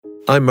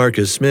I'm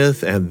Marcus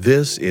Smith, and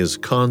this is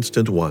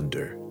Constant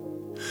Wonder.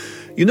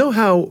 You know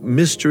how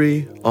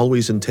mystery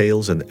always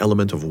entails an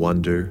element of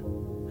wonder?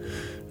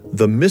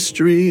 The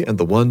mystery and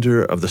the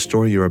wonder of the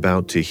story you're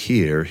about to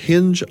hear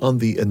hinge on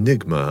the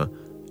enigma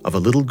of a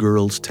little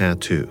girl's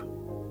tattoo.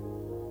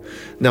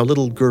 Now,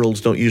 little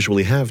girls don't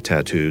usually have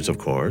tattoos, of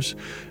course,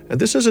 and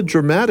this is a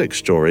dramatic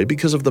story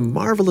because of the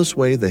marvelous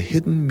way the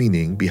hidden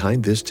meaning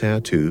behind this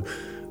tattoo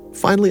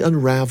finally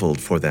unraveled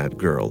for that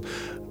girl,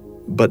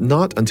 but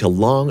not until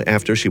long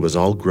after she was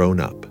all grown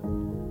up.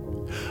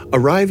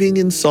 Arriving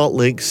in Salt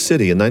Lake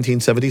City in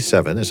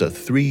 1977 as a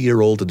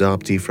 3-year-old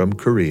adoptee from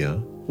Korea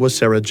was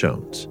Sarah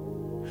Jones.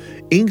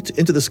 Inked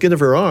into the skin of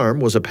her arm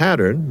was a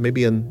pattern,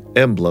 maybe an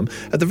emblem,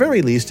 at the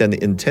very least an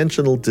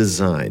intentional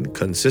design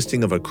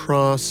consisting of a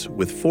cross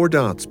with 4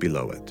 dots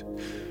below it.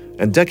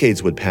 And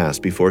decades would pass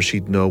before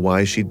she'd know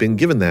why she'd been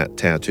given that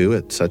tattoo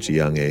at such a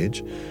young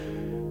age.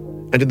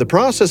 And in the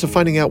process of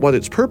finding out what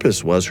its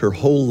purpose was, her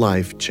whole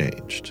life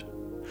changed.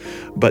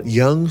 But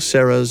young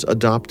Sarah's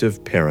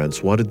adoptive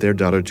parents wanted their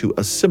daughter to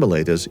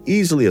assimilate as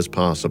easily as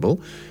possible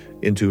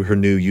into her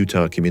new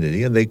Utah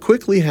community, and they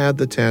quickly had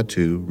the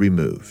tattoo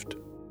removed.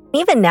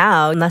 Even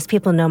now, unless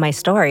people know my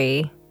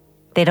story,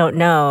 they don't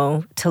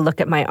know to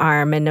look at my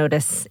arm and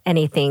notice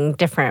anything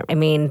different. I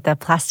mean, the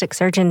plastic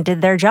surgeon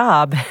did their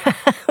job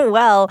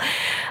well,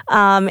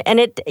 and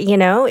it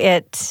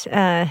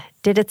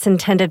did its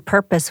intended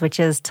purpose, which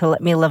is to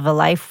let me live a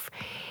life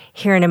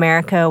here in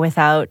America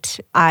without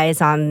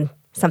eyes on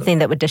something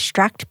that would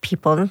distract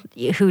people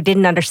who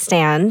didn't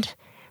understand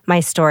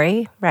my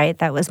story, right?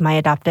 That was my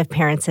adoptive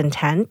parents'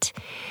 intent.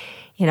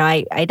 You know,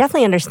 I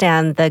definitely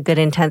understand the good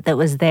intent that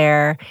was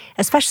there,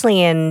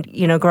 especially in,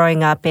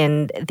 growing up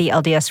in the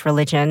LDS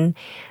religion,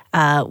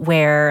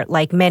 where,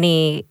 like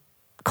many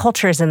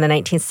cultures in the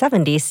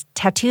 1970s,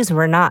 tattoos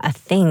were not a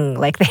thing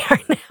like they are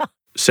now.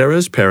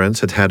 Sarah's parents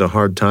had had a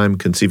hard time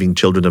conceiving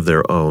children of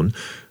their own,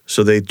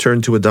 so they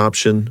turned to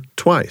adoption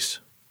twice.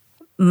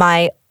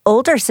 My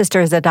older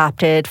sister is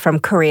adopted from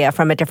Korea,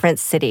 from a different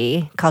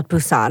city called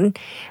Busan.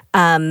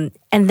 And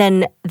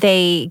then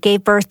they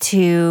gave birth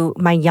to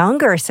my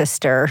younger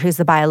sister, who's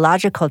the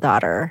biological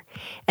daughter.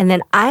 And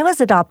then I was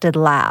adopted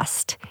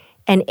last.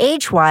 And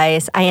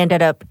age-wise, I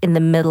ended up in the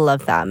middle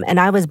of them. And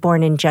I was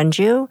born in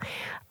Jeonju.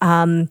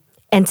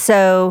 And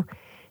so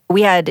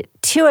we had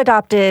 2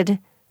 adopted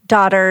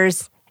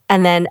daughters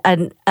and then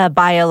a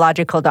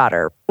biological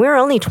daughter. We were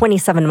only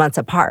 27 months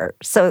apart,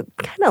 so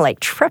kind of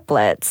like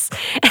triplets.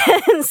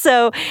 And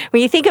so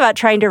when you think about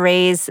trying to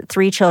raise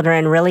 3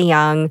 children really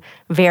young,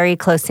 very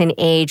close in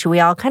age, we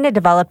all kind of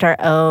developed our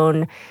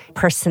own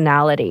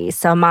personality.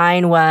 So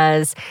mine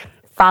was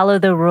follow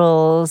the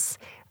rules,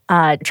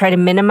 try to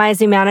minimize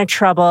the amount of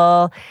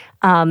trouble,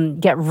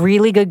 get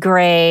really good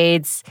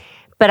grades.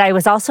 But I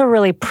was also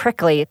really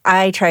prickly.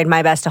 I tried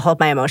my best to hold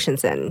my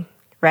emotions in.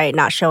 Right,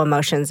 not show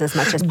emotions as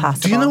much as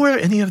possible. Do you know where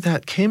any of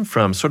that came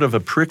from? Sort of a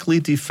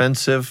prickly,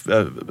 defensive,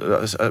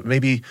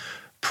 maybe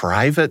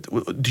private?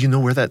 Do you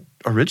know where that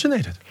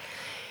originated?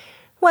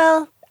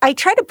 Well, I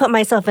try to put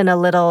myself in a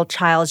little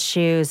child's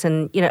shoes,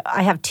 and,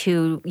 I have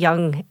 2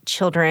 young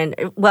children.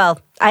 Well,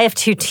 I have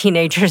 2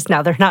 teenagers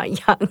now. They're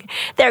not young.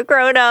 They're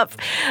grown up,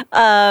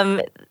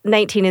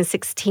 19 and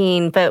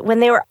 16. But when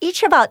they were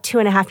each about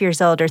 2.5 years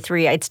old or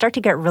 3, I'd start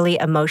to get really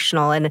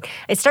emotional, and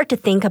I'd start to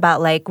think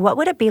about, what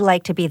would it be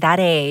like to be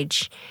that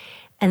age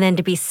and then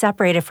to be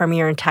separated from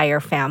your entire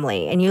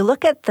family? And you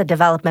look at the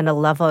developmental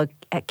level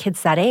at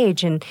kids that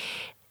age, and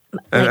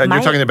you're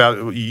talking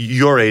about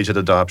your age at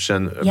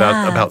adoption,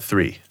 about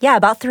 3. Yeah,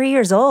 about 3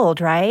 years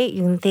old, right?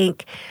 You can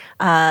think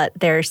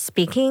they're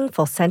speaking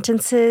full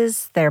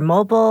sentences, they're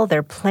mobile,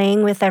 they're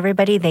playing with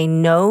everybody, they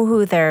know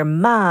who their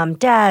mom,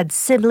 dad,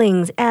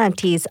 siblings,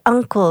 aunties,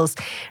 uncles,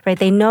 right?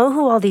 They know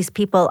who all these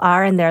people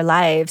are in their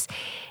lives.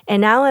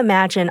 And now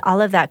imagine all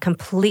of that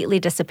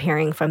completely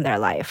disappearing from their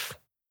life.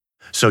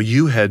 So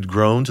you had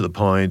grown to the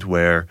point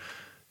where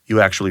you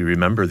actually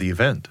remember the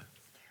event.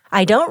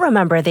 I don't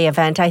remember the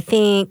event. I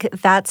think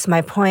that's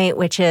my point,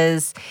 which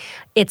is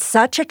it's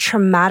such a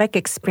traumatic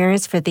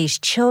experience for these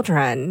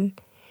children.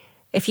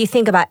 If you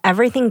think about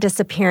everything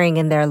disappearing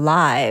in their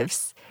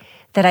lives,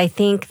 that I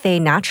think they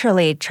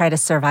naturally try to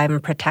survive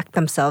and protect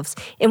themselves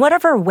in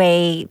whatever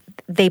way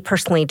they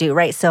personally do,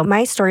 right? So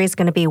my story is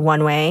going to be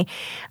one way.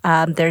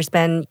 There's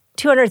been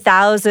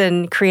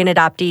 200,000 Korean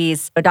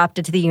adoptees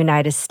adopted to the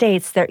United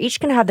States. They're each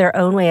going to have their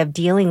own way of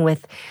dealing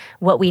with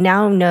what we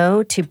now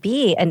know to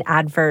be an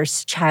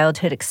adverse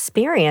childhood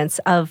experience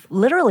of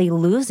literally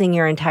losing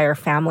your entire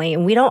family.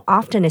 And we don't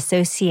often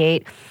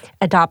associate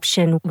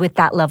adoption with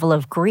that level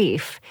of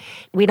grief.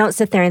 We don't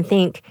sit there and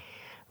think,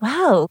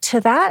 wow,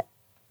 to that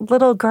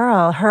little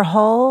girl, her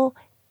whole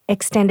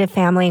extended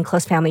family and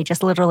close family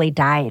just literally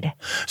died.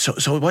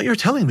 So what you're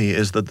telling me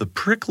is that the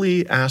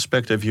prickly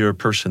aspect of your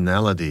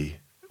personality,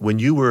 when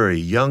you were a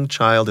young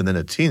child and then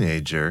a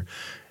teenager,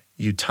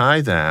 you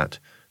tie that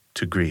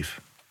to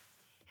grief.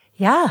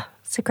 Yeah,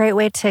 it's a great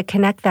way to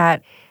connect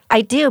that.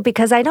 I do,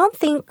 because I don't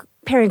think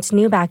parents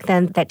knew back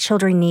then that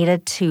children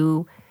needed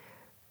to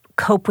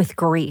cope with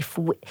grief.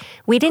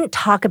 We didn't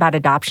talk about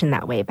adoption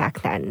that way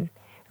back then,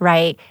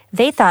 right?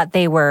 They thought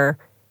they were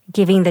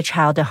giving the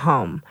child a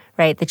home,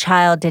 right? The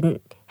child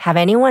didn't have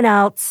anyone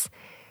else.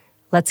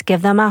 Let's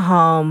give them a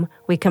home.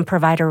 We can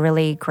provide a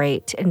really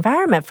great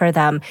environment for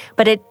them.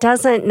 But it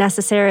doesn't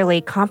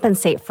necessarily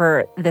compensate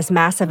for this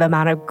massive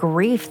amount of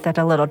grief that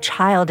a little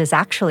child is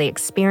actually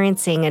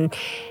experiencing. And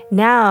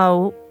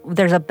now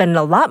there's been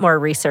a lot more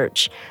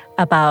research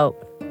about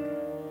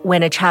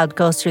when a child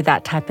goes through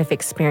that type of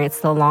experience,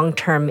 the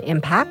long-term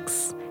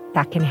impacts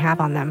that can have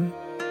on them.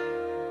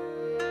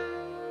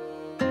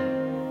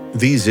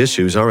 These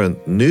issues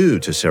aren't new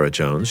to Sarah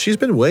Jones. She's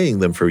been weighing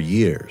them for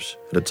years,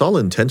 and it's all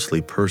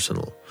intensely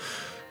personal.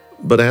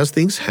 But as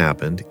things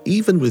happened,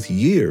 even with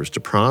years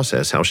to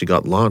process how she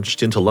got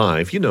launched into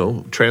life,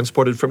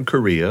 transported from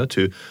Korea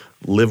to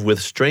live with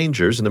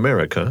strangers in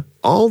America,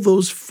 all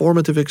those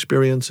formative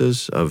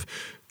experiences of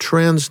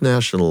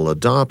transnational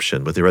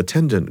adoption with their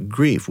attendant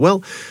grief,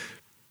 well,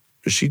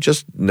 she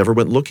just never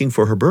went looking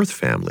for her birth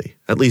family,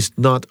 at least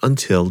not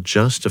until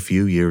just a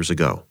few years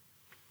ago.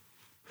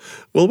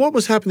 Well, what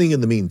was happening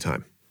in the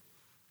meantime?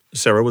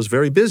 Sarah was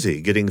very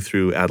busy getting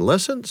through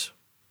adolescence,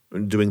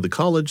 doing the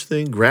college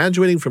thing,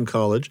 graduating from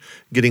college,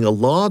 getting a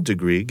law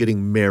degree,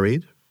 getting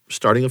married,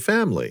 starting a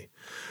family.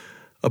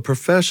 A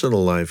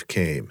professional life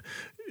came.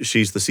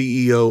 She's the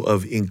CEO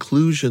of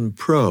Inclusion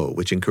Pro,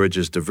 which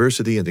encourages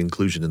diversity and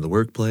inclusion in the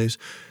workplace.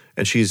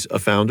 And she's a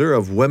founder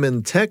of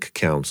Women Tech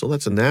Council.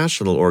 That's a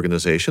national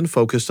organization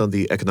focused on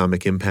the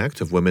economic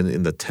impact of women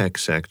in the tech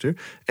sector.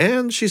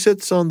 And she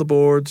sits on the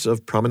boards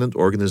of prominent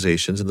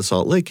organizations in the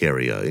Salt Lake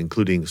area,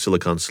 including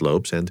Silicon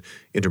Slopes and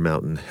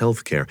Intermountain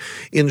Healthcare.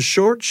 In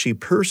short, she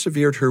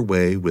persevered her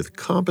way with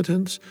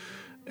competence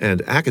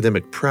and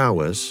academic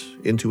prowess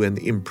into an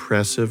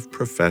impressive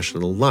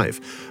professional life.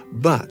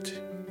 But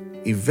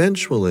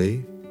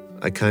eventually,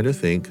 I kind of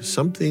think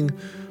something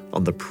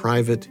on the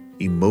private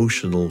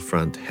emotional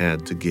front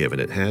had to give,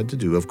 and it had to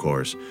do, of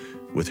course,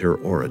 with her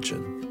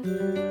origin.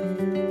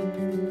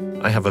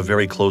 I have a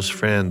very close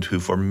friend who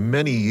for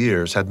many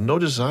years had no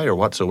desire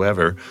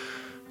whatsoever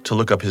to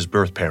look up his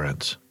birth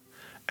parents.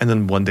 And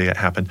then one day it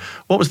happened.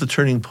 What was the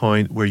turning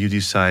point where you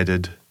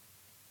decided,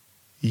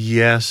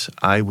 yes,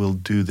 I will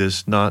do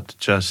this not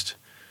just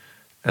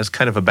as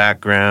kind of a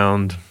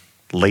background,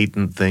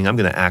 latent thing. I'm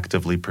going to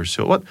actively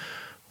pursue it.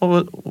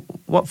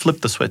 What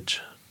flipped the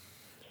switch?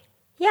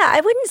 Yeah,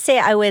 I wouldn't say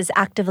I was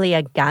actively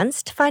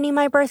against finding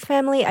my birth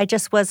family. I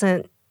just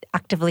wasn't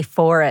actively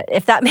for it,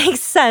 if that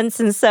makes sense.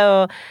 And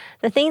so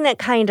the thing that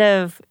kind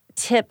of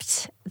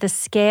tipped the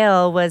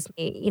scale was,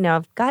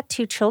 I've got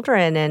 2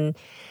 children, and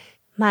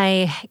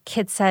my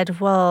kid said,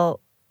 well,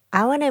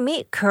 I want to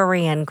meet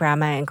Korean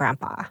grandma and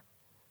grandpa.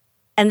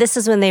 And this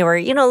is when they were,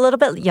 a little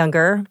bit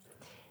younger.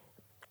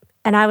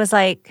 And I was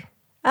like,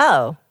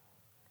 oh,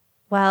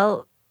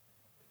 well.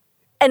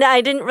 And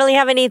I didn't really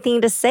have anything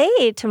to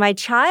say to my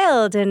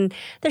child. And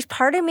there's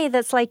part of me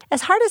that's like,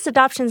 as hard as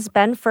adoption's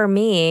been for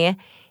me,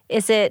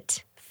 is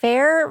it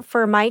fair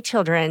for my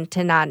children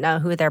to not know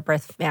who their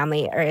birth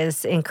family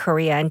is in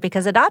Korea? And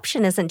because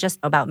adoption isn't just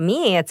about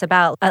me, it's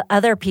about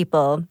other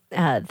people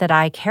that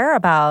I care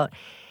about.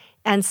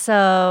 And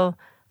so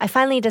I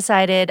finally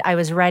decided I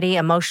was ready,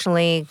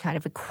 emotionally kind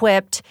of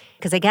equipped,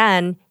 because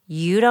again,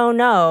 you don't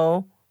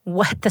know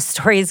what the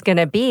story is going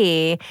to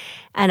be.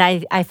 And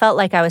I felt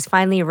like I was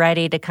finally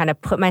ready to kind of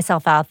put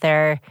myself out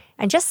there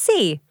and just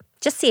see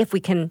if we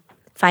can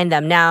find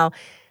them. Now,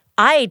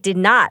 I did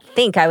not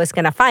think I was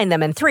going to find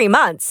them in 3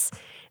 months.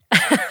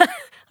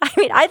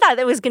 I thought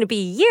it was going to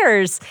be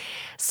years.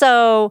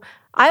 So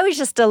I was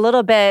just a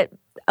little bit,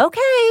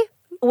 okay,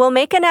 we'll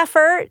make an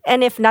effort.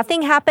 And if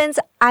nothing happens,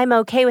 I'm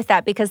okay with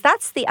that, because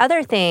that's the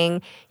other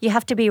thing you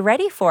have to be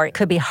ready for. It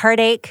could be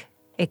heartache.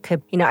 It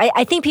could,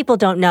 I think people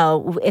don't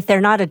know. If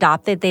they're not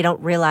adopted, they don't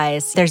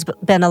realize there's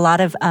been a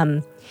lot of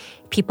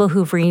people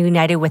who've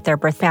reunited with their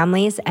birth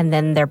families, and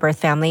then their birth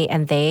family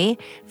and they,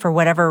 for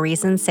whatever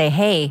reason, say,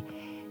 hey,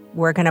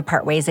 we're going to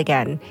part ways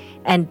again.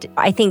 And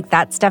I think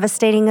that's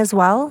devastating as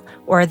well,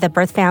 or the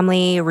birth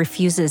family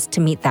refuses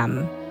to meet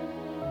them.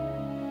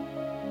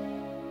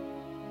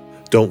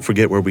 Don't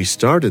forget where we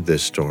started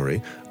this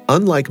story.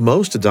 Unlike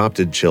most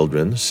adopted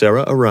children,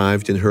 Sarah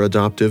arrived in her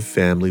adoptive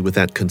family with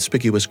that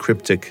conspicuous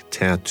cryptic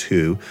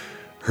tattoo.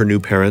 Her new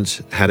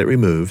parents had it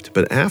removed,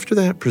 but after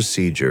that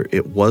procedure,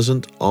 it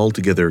wasn't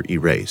altogether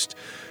erased.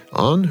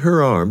 On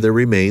her arm, there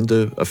remained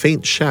a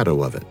faint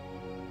shadow of it.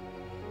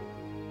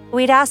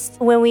 We'd ask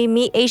when we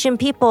meet Asian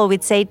people,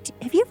 we'd say,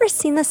 have you ever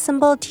seen this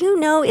symbol? Do you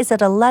know, is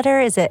it a letter?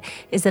 Is it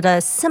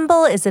a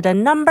symbol? Is it a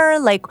number?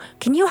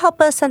 Can you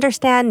help us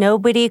understand?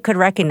 Nobody could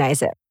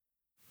recognize it.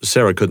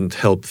 Sarah couldn't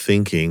help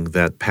thinking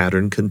that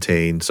pattern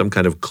contained some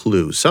kind of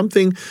clue,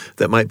 something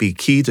that might be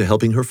key to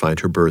helping her find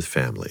her birth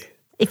family.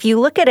 If you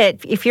look at it,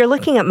 if you're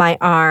looking at my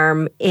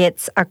arm,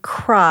 it's a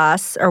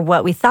cross, or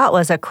what we thought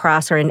was a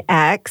cross or an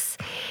X,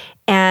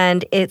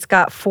 and it's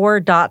got 4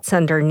 dots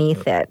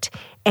underneath it.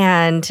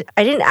 And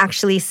I didn't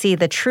actually see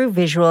the true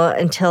visual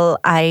until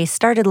I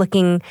started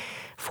looking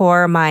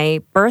for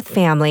my birth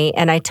family,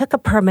 and I took a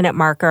permanent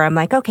marker. I'm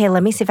like, okay,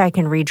 let me see if I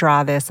can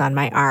redraw this on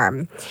my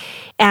arm.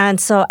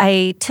 And so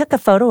I took a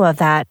photo of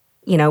that.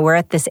 We're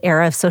at this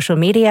era of social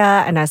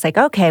media, and I was like,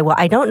 okay, well,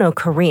 I don't know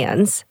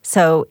Koreans,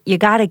 so you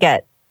got to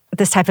get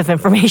this type of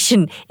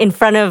information in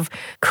front of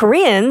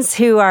Koreans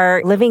who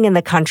are living in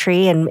the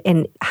country,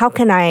 and how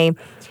can I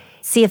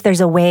see if there's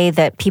a way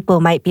that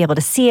people might be able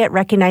to see it,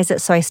 recognize it.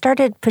 So I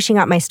started pushing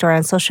out my story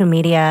on social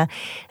media.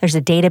 There's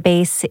a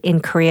database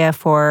in Korea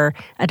for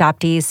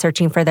adoptees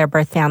searching for their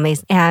birth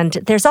families. And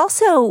there's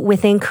also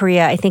within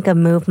Korea, I think, a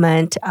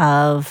movement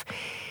of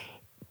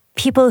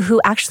people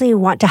who actually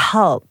want to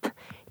help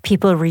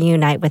people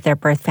reunite with their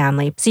birth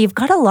family. So you've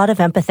got a lot of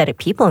empathetic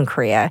people in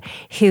Korea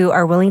who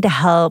are willing to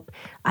help.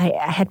 I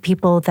had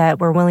people that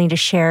were willing to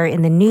share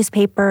in the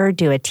newspaper,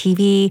 do a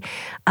TV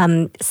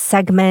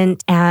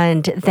segment,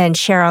 and then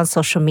share on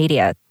social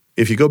media.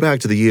 If you go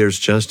back to the years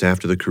just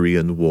after the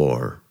Korean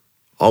War,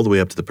 all the way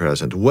up to the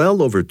present,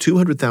 well over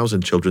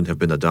 200,000 children have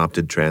been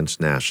adopted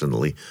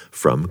transnationally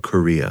from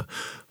Korea.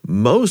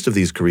 Most of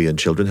these Korean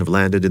children have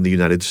landed in the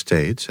United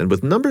States, and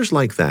with numbers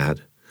like that,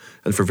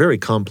 and for very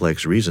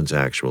complex reasons,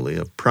 actually,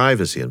 of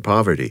privacy and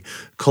poverty,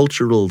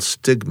 cultural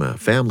stigma,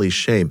 family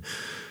shame,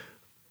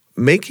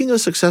 making a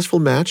successful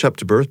match up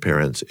to birth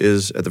parents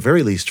is, at the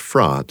very least,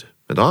 fraught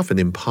and often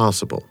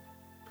impossible.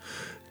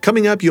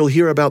 Coming up, you'll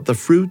hear about the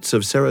fruits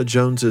of Sarah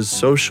Jones's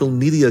social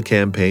media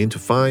campaign to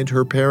find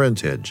her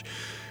parentage.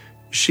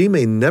 She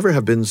may never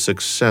have been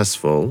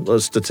successful.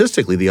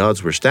 Statistically, the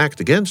odds were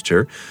stacked against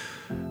her,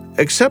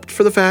 except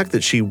for the fact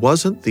that she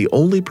wasn't the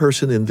only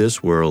person in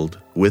this world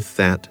with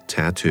that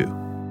tattoo.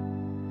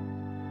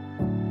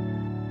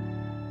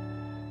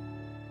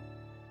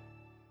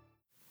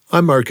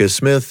 I'm Marcus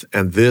Smith,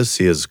 and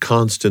this is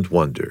Constant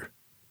Wonder.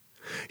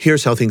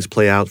 Here's how things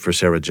play out for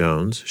Sarah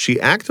Jones. She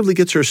actively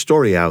gets her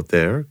story out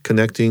there,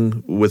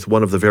 connecting with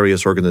one of the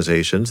various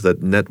organizations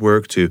that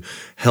network to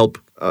help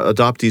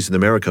adoptees in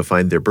America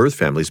find their birth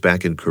families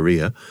back in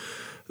Korea.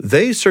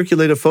 They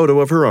circulate a photo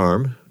of her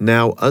arm,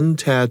 now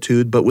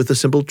untattooed but with a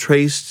symbol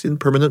traced in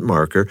permanent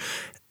marker,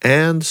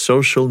 and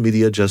social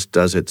media just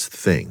does its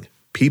thing.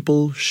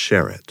 People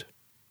share it.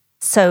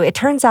 So it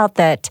turns out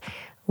that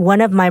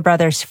one of my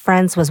brother's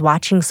friends was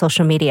watching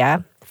social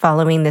media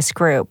following this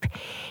group,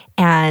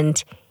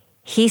 and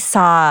he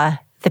saw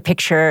the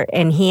picture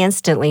and he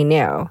instantly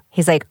knew.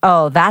 He's like,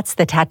 oh, that's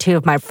the tattoo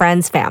of my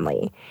friend's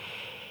family.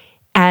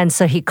 And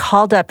so he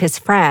called up his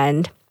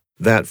friend.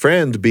 That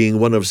friend being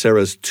one of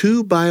Sarah's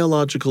two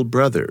biological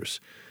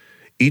brothers,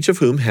 each of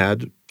whom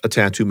had a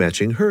tattoo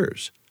matching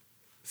hers.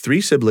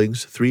 3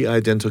 siblings, 3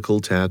 identical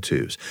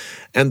tattoos.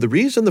 And the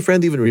reason the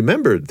friend even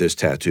remembered this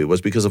tattoo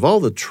was because of all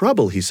the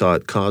trouble he saw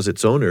it cause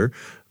its owner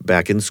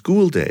back in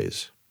school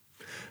days.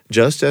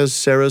 Just as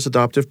Sarah's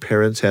adoptive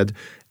parents had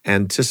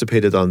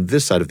anticipated on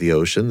this side of the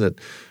ocean that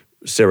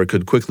Sarah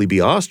could quickly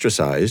be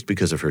ostracized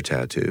because of her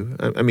tattoo.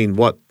 I mean,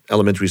 what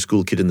elementary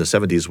school kid in the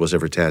 70s was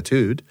ever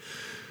tattooed?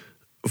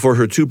 For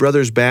her 2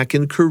 brothers back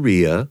in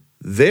Korea,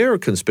 their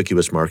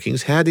conspicuous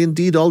markings had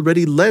indeed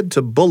already led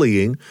to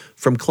bullying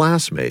from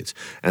classmates,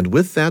 and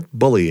with that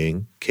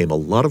bullying came a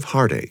lot of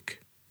heartache.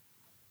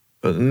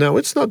 Now,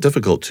 it's not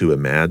difficult to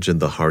imagine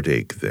the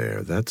heartache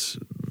there. That's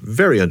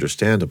very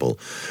understandable.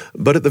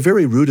 But at the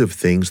very root of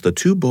things, the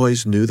 2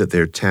 boys knew that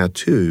their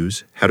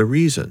tattoos had a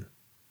reason.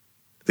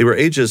 They were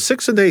ages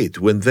 6 and 8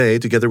 when they,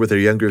 together with their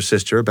younger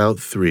sister, about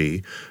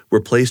 3,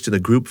 were placed in a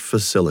group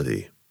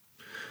facility.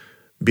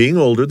 Being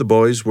older, the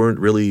boys weren't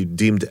really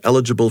deemed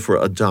eligible for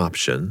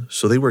adoption,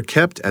 so they were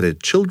kept at a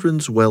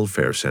children's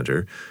welfare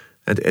center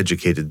and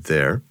educated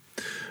there.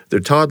 Their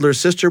toddler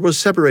sister was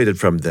separated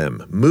from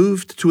them,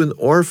 moved to an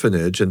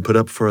orphanage, and put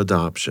up for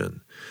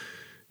adoption.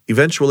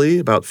 Eventually,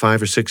 about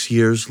 5 or 6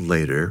 years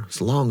later, it's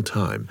a long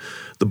time,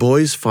 the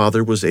boy's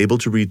father was able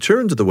to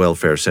return to the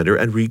welfare center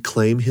and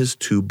reclaim his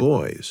 2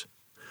 boys.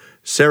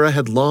 Sarah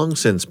had long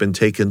since been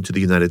taken to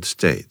the United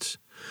States.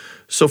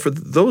 So for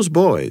those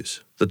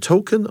boys, the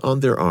token on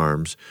their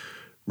arms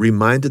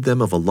reminded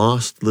them of a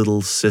lost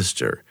little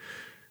sister.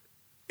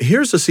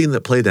 Here's a scene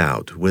that played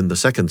out when the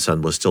second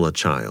son was still a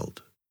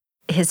child.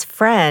 His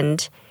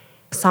friend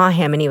saw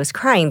him and he was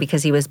crying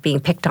because he was being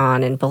picked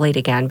on and bullied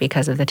again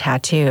because of the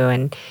tattoo.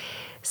 And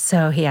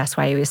so he asked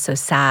why he was so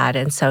sad.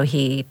 And so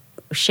he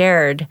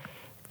shared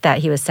that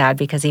he was sad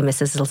because he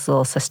misses his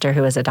little sister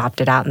who was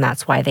adopted out, and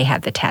that's why they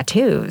had the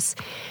tattoos,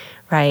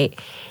 right?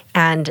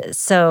 And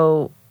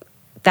so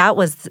that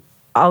was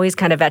always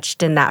kind of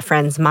etched in that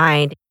friend's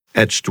mind.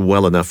 Etched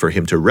well enough for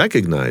him to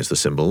recognize the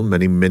symbol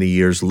many, many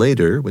years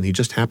later when he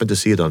just happened to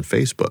see it on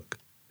Facebook.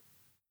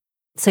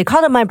 So he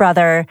called up my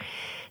brother,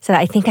 said,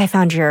 I think I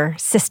found your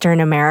sister in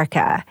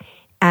America.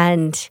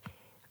 And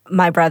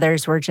my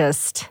brothers were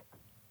just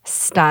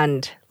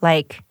stunned,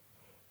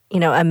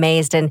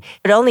 amazed. And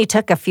it only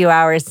took a few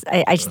hours.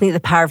 I just think the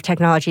power of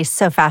technology is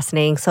so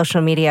fascinating,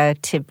 social media,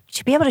 to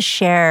be able to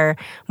share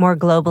more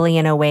globally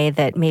in a way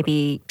that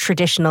maybe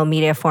traditional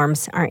media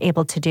forms aren't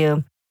able to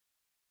do.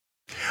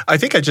 I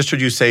think I just heard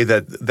you say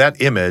that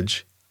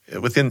image,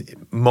 within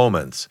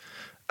moments,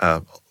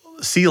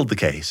 sealed the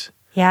case.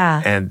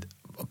 Yeah. And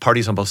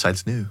parties on both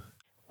sides knew.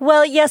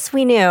 Well, yes,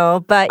 we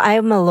knew, but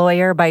I'm a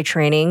lawyer by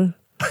training.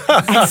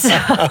 And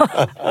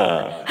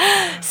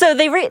so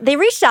they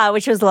reached out,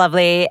 which was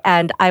lovely,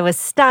 and I was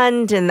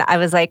stunned, and I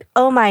was like,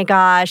 oh my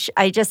gosh,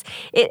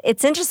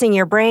 it's interesting,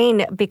 your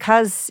brain,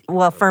 because,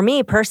 well, for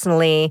me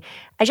personally,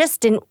 I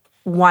just didn't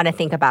want to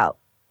think about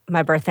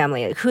my birth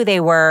family, like who they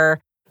were.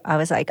 I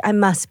was like, I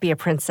must be a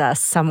princess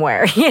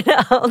somewhere,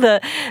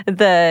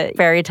 the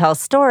fairy tale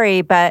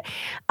story. But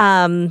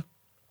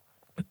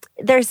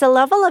there's a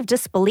level of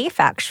disbelief,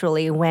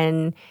 actually,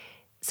 when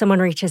someone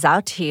reaches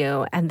out to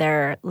you and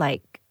they're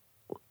like,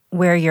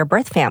 we're your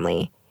birth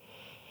family.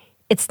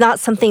 It's not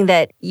something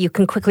that you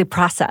can quickly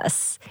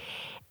process.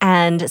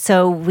 And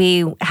so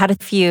we had a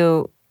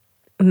few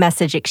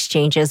message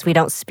exchanges. We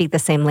don't speak the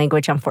same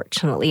language,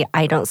 unfortunately.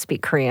 I don't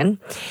speak Korean.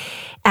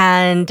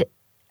 And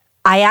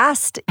I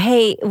asked,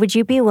 hey, would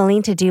you be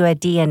willing to do a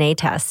DNA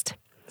test?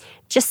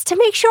 Just to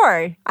make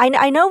sure.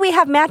 I know we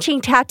have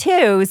matching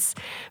tattoos,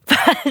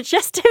 but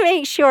just to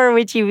make sure,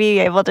 would you be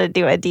able to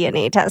do a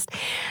DNA test?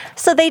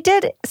 So they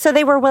did. So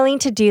they were willing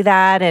to do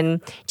that,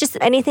 and just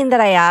anything that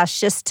I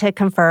asked just to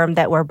confirm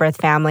that we're birth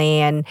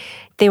family, and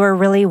they were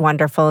really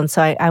wonderful. And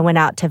so I went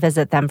out to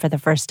visit them for the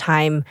first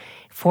time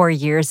 4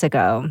 years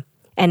ago.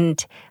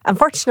 And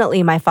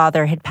unfortunately, my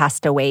father had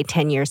passed away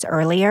 10 years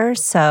earlier,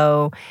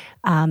 so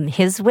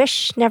his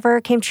wish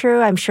never came true.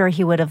 I'm sure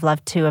he would have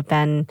loved to have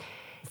been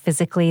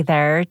physically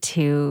there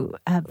to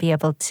be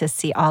able to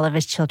see all of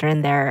his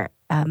children there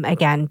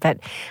again. But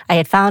I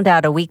had found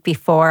out a week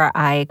before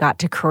I got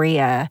to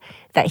Korea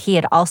that he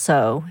had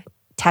also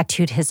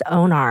tattooed his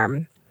own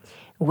arm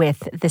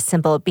with the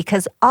symbol,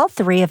 because all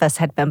three of us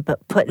had been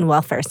put in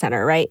welfare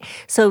center, right?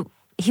 So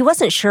he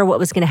wasn't sure what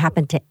was going to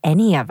happen to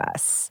any of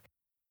us,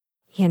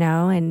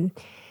 and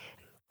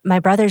my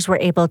brothers were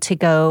able to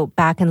go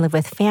back and live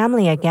with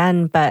family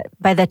again, but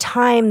by the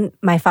time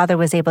my father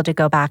was able to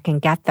go back and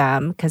get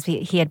them, because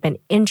he had been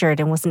injured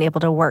and wasn't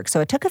able to work, so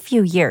it took a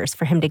few years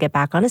for him to get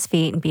back on his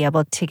feet and be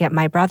able to get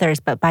my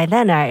brothers, but by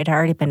then I had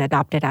already been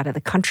adopted out of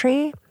the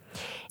country.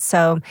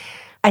 So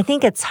I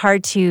think it's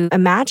hard to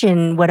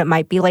imagine what it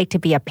might be like to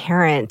be a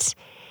parent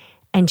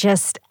and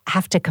just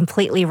have to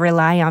completely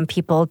rely on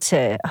people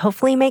to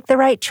hopefully make the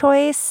right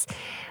choice.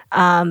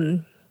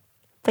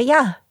 But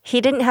yeah,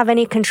 he didn't have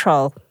any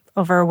control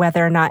over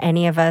whether or not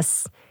any of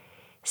us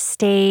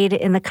stayed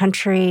in the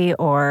country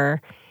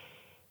or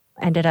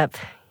ended up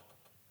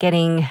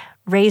getting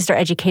raised or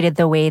educated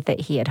the way that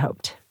he had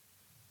hoped.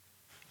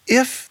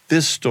 If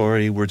this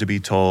story were to be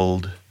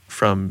told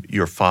from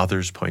your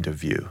father's point of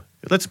view,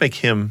 let's make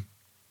him,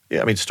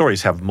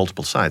 stories have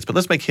multiple sides, but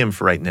let's make him,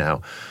 for right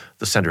now,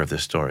 the center of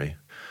this story.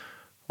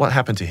 What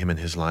happened to him in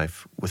his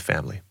life with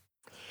family?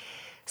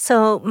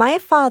 So my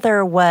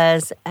father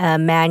was a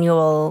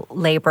manual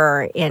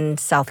laborer in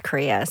South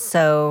Korea.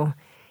 So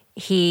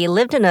he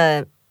lived in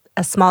a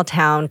small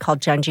town called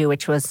Jeonju,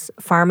 which was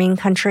farming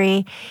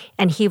country,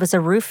 and he was a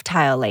roof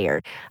tile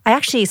layer. I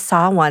actually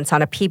saw once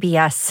on a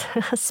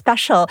PBS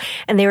special,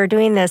 and they were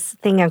doing this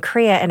thing in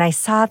Korea, and I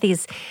saw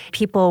these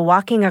people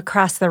walking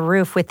across the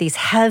roof with these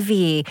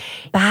heavy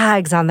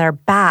bags on their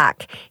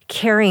back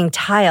carrying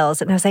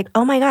tiles. And I was like,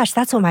 oh my gosh,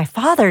 that's what my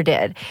father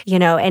did,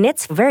 and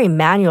it's very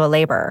manual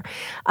labor.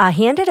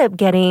 He ended up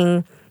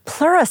getting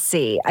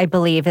pleurisy, I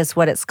believe is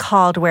what it's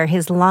called, where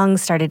his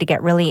lungs started to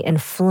get really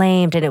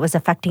inflamed and it was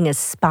affecting his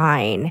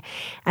spine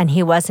and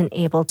he wasn't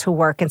able to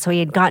work. And so he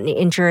had gotten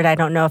injured. I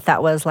don't know if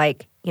that was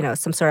like,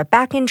 some sort of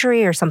back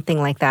injury or something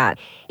like that.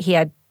 He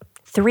had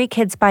 3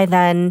 kids by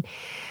then.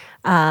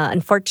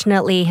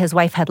 Unfortunately, his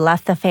wife had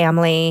left the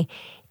family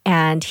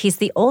and he's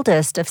the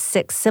oldest of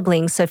 6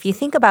 siblings. So if you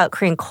think about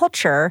Korean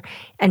culture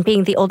and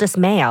being the oldest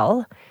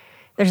male,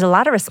 there's a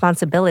lot of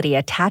responsibility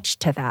attached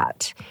to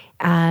that.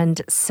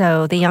 And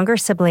so the younger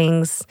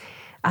siblings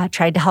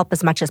tried to help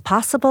as much as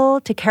possible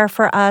to care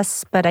for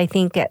us. But I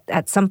think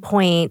at some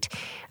point,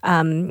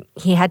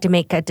 he had to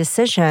make a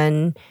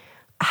decision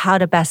how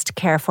to best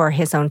care for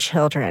his own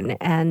children.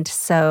 And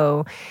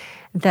so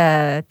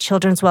the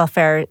Children's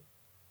Welfare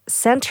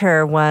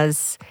Center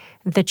was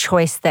the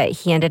choice that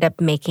he ended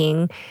up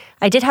making.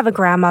 I did have a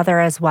grandmother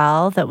as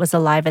well that was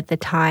alive at the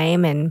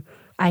time. And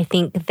I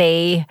think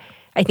they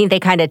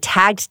kind of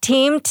tagged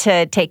team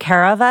to take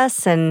care of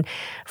us. And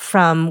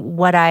from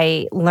what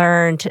I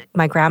learned,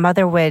 my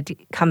grandmother would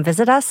come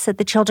visit us at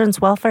the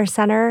Children's Welfare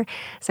Center.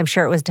 So I'm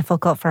sure it was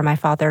difficult for my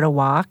father to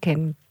walk.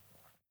 And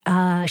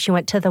she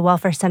went to the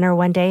welfare center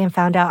one day and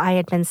found out I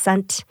had been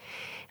sent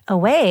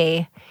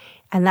away.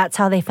 And that's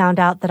how they found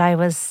out that I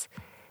was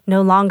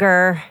no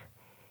longer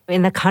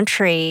in the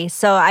country.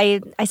 So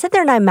I sit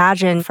there and I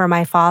imagine for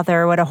my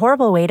father, what a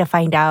horrible way to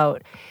find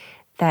out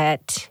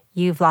that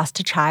you've lost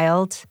a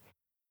child.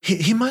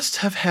 He must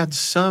have had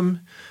some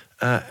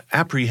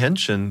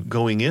apprehension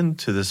going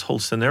into this whole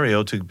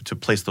scenario to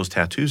place those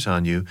tattoos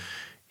on you.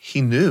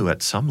 He knew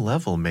at some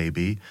level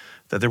maybe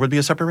that there would be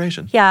a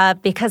separation. Yeah,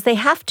 because they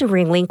have to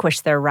relinquish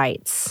their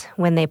rights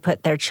when they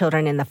put their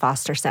children in the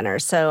foster center.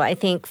 So I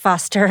think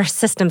foster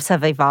systems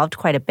have evolved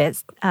quite a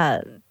bit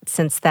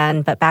since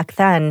then, but back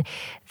then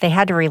they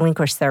had to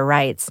relinquish their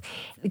rights.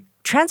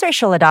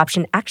 Transracial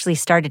adoption actually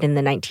started in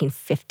the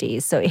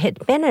 1950s, so it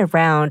had been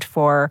around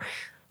for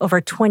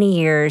over 20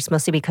 years,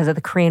 mostly because of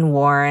the Korean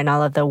War and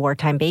all of the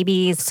wartime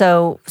babies.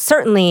 So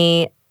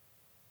certainly,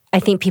 I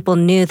think people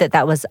knew that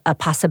that was a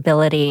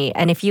possibility.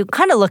 And if you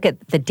kind of look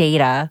at the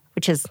data,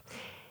 which is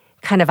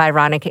kind of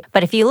ironic,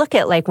 but if you look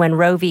at like when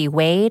Roe v.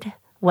 Wade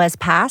was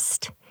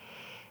passed,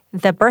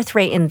 the birth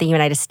rate in the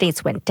United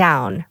States went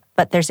down,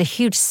 but there's a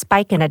huge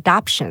spike in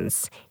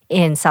adoptions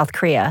in South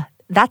Korea.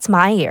 That's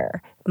my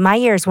year. My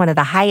year is one of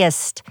the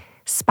highest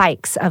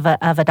spikes of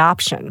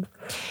adoption,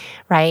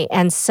 right?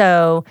 And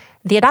so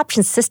the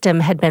adoption system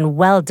had been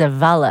well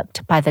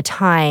developed by the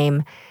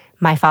time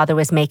my father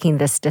was making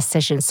this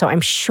decision. So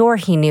I'm sure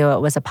he knew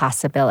it was a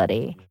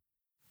possibility.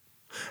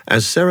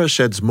 As Sarah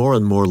sheds more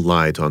and more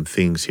light on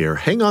things here,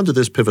 hang on to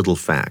this pivotal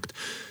fact.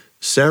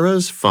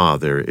 Sarah's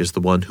father is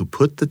the one who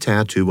put the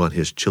tattoo on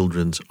his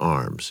children's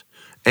arms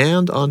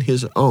and on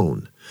his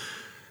own.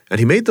 And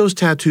he made those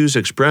tattoos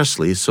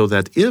expressly so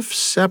that if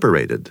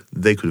separated,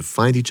 they could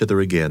find each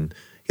other again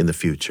in the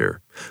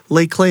future,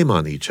 lay claim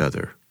on each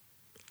other.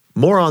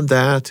 More on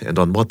that and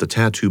on what the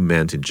tattoo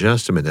meant in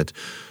just a minute,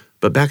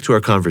 but back to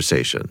our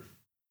conversation.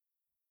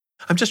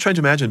 I'm just trying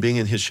to imagine being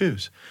in his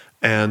shoes.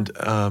 And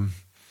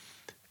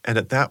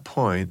at that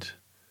point,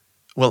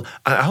 well,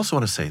 I also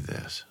want to say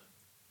this.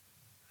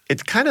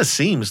 It kind of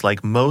seems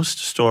like most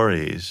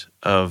stories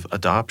of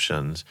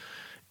adoptions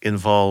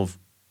involve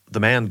the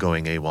man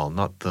going AWOL,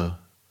 not the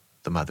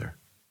mother.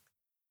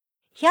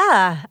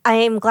 Yeah,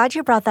 I'm glad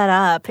you brought that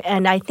up.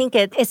 And I think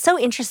it's so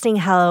interesting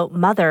how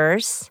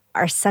mothers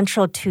are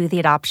central to the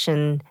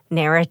adoption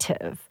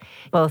narrative.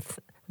 Both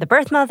the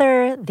birth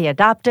mother, the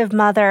adoptive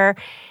mother,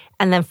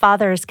 and then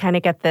fathers kind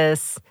of get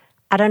this,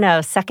 I don't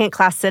know,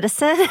 second-class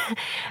citizen.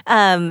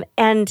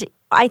 And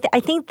I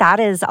think that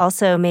is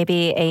also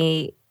maybe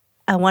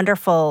a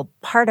wonderful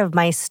part of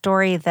my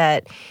story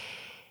that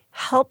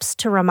helps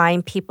to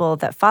remind people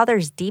that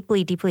fathers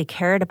deeply, deeply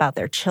cared about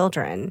their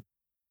children.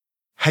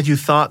 Had you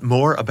thought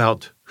more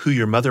about who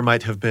your mother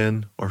might have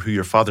been or who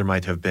your father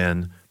might have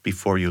been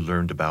before you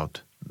learned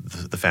about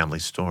the family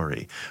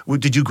story?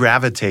 Did you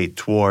gravitate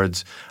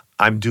towards,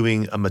 I'm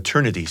doing a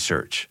maternity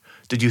search?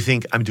 Did you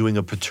think, I'm doing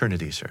a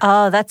paternity search?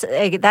 Oh,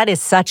 that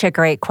is such a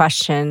great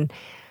question.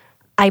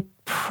 I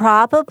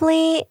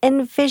probably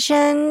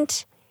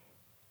envisioned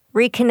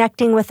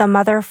reconnecting with a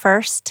mother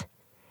first.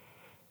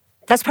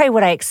 That's probably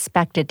what I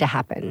expected to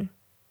happen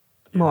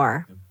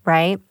more,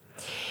 right?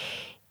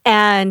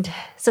 And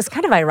so it's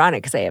kind of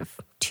ironic because I have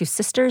two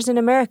sisters in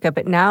America,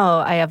 but now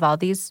I have all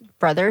these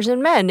brothers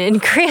and men in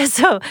Korea.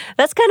 So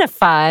that's kind of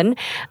fun.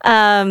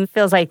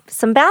 Feels like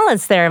some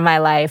balance there in my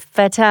life.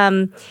 But,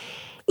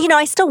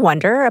 I still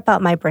wonder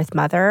about my birth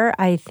mother.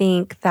 I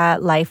think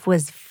that life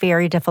was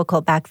very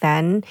difficult back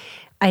then.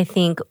 I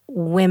think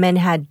women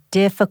had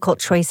difficult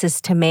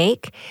choices to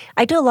make.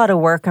 I do a lot of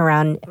work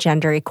around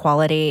gender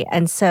equality.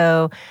 And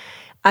so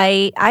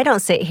I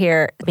don't sit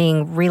here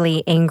being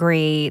really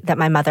angry that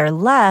my mother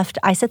left.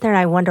 I sit there and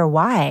I wonder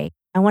why.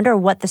 I wonder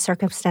what the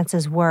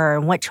circumstances were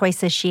and what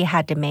choices she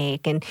had to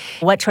make and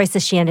what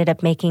choices she ended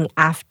up making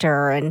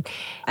after. And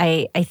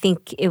I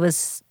think it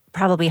was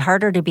probably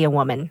harder to be a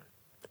woman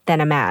than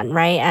a man,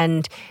 right?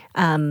 And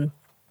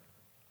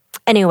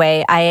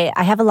anyway, I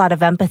have a lot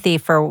of empathy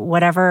for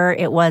whatever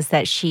it was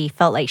that she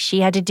felt like she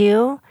had to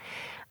do.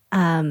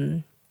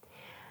 But,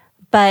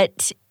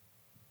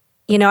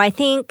 I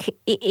think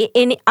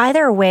in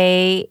either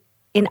way,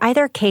 in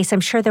either case, I'm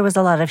sure there was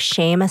a lot of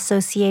shame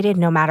associated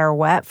no matter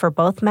what for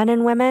both men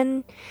and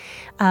women.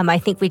 I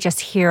think we just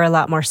hear a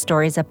lot more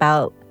stories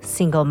about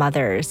single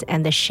mothers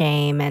and the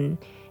shame and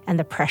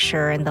the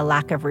pressure and the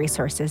lack of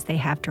resources they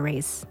have to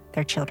raise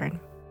their children.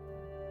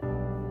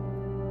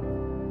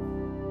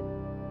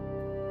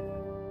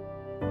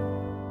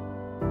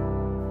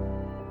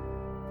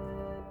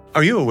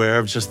 Are you aware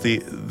of just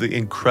the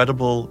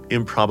incredible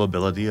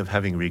improbability of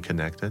having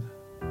reconnected?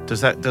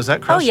 Does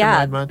that cross your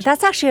mind much?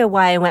 That's actually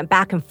why I went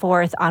back and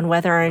forth on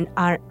whether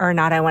or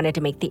not I wanted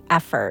to make the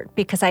effort,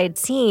 because I had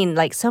seen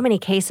like so many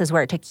cases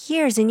where it took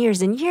years and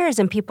years and years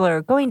and people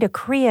are going to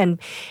Korea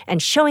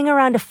and showing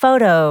around a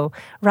photo,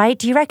 right?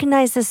 Do you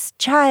recognize this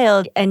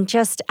child? And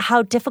just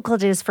how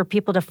difficult it is for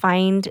people to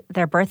find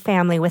their birth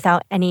family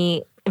without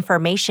any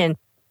information.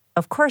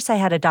 Of course, I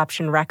had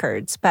adoption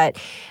records, but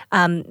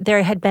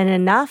there had been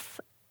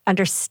enough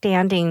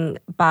understanding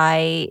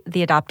by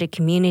the adopted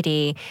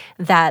community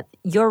that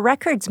your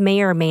records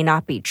may or may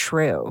not be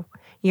true.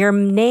 Your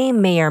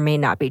name may or may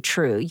not be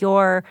true.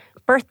 Your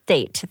birth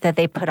date that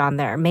they put on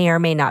there may or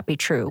may not be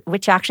true,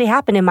 which actually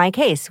happened in my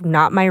case,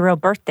 not my real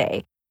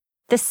birthday.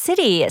 The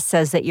city it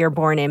says that you're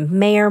born in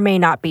may or may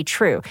not be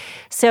true.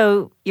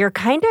 So you're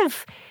kind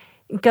of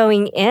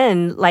going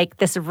in like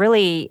this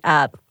really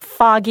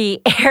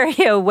foggy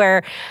area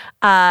where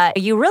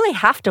you really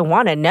have to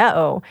want to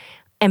know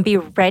and be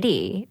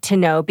ready to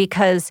know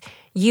because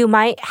you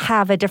might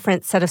have a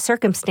different set of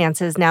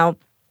circumstances. Now,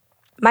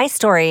 my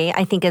story,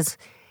 I think, is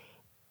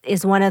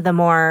is one of the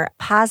more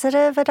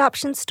positive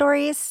adoption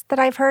stories that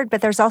I've heard,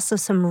 but there's also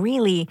some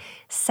really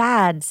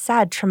sad,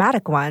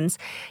 traumatic ones.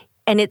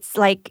 And it's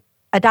like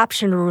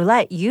adoption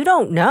roulette. You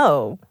don't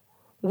know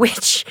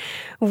which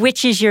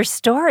is your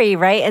story,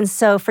 right? And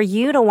so for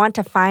you to want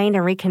to find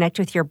and reconnect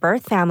with your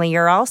birth family,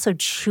 you're also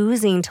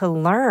choosing to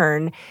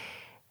learn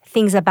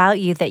things about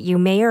you that you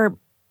may or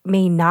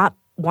may not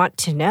want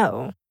to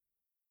know.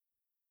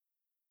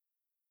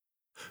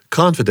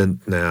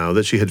 Confident now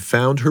that she had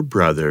found her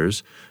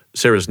brothers,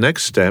 Sarah's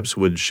next steps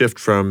would shift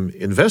from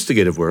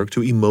investigative work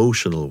to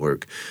emotional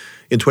work.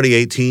 In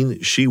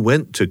 2018, she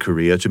went to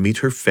Korea to meet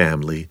her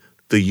family,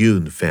 the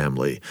Yoon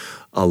family.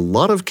 A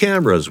lot of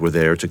cameras were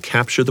there to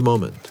capture the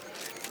moment.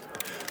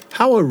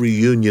 How a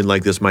reunion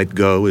like this might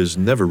go is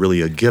never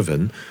really a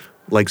given.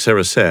 Like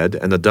Sarah said,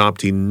 an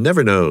adoptee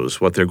never knows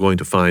what they're going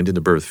to find in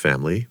the birth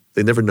family.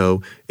 They never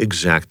know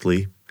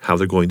exactly how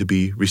they're going to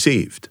be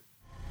received.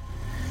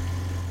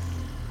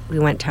 We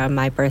went to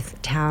my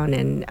birth town,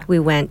 and we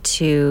went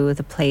to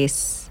the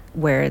place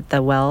where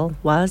the well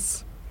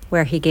was,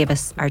 where he gave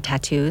us our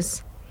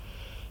tattoos.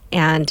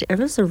 And it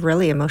was a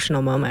really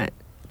emotional moment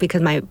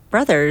because my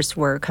brothers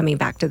were coming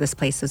back to this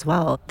place as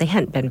well. They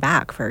hadn't been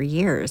back for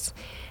years.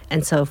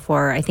 And so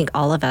for, I think,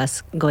 all of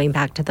us going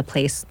back to the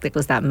place, it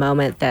was that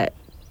moment that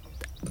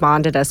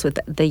bonded us with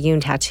the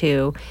Yoon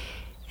tattoo,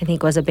 I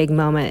think was a big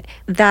moment.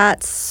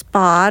 That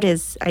spot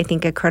is, I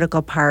think, a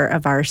critical part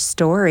of our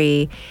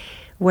story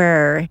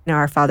where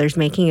our father's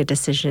making a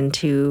decision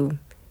to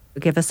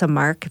give us a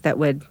mark that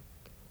would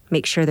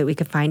make sure that we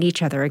could find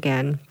each other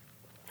again.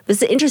 It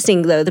was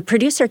interesting, though. The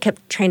producer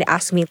kept trying to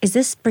ask me, is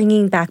this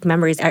bringing back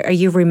memories? Are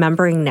you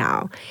remembering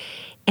now?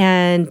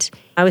 And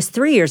I was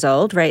 3 years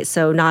old, right?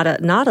 So not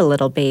a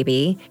little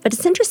baby. But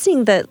it's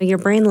interesting that your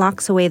brain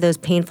locks away those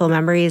painful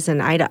memories,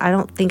 and I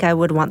don't think I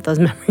would want those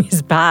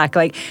memories back.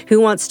 Like, who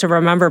wants to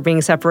remember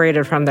being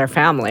separated from their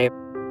family?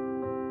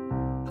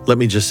 Let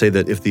me just say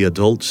that if the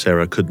adult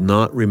Sarah could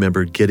not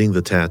remember getting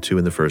the tattoo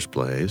in the first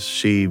place,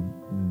 she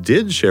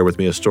did share with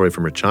me a story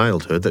from her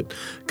childhood that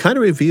kind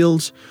of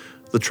reveals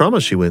the trauma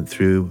she went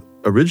through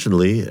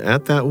originally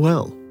at that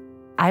well.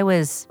 I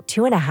was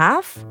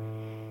 2.5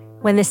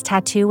 when this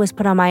tattoo was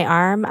put on my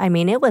arm. I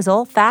mean, it was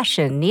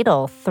old-fashioned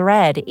needle,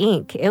 thread,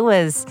 ink. It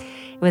was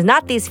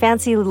not these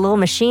fancy little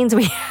machines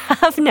we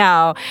have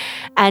now.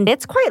 And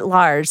it's quite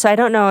large. So I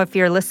don't know if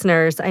your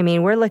listeners, I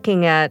mean, we're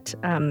looking at,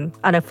 on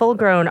a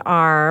full-grown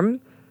arm,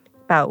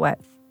 about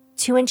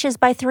 2 inches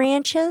by 3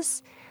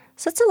 inches?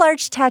 So it's a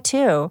large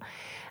tattoo.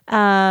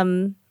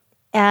 And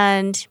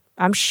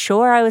I'm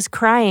sure I was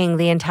crying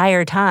the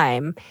entire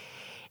time.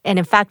 And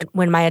in fact,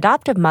 when my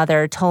adoptive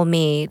mother told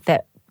me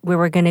that we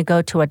were going to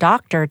go to a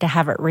doctor to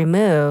have it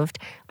removed,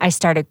 I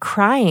started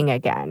crying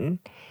again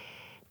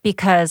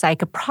because I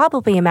could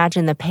probably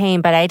imagine the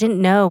pain, but I didn't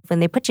know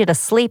when they put you to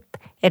sleep,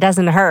 it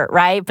doesn't hurt,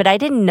 right? But I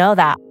didn't know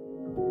that.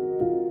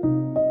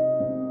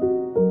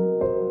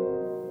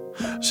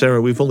 Sarah,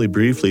 we've only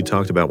briefly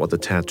talked about what the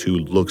tattoo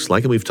looks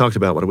like, and we've talked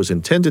about what it was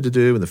intended to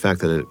do and the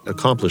fact that it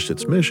accomplished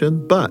its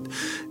mission. But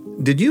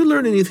did you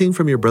learn anything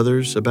from your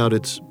brothers about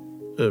its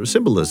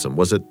symbolism?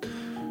 Was it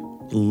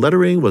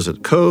lettering? Was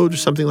it code?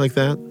 Something like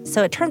that?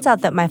 So it turns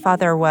out that my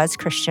father was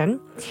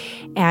Christian,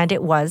 and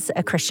it was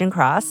a Christian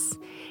cross.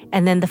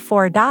 And then the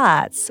 4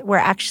 dots were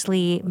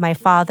actually my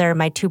father,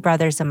 my 2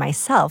 brothers, and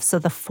myself. So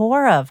the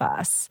 4 of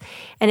us.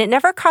 And it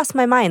never crossed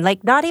my mind,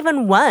 like not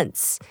even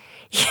once,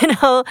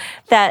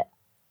 that,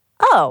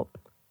 oh,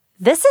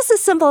 this is a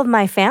symbol of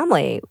my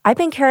family. I've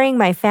been carrying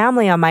my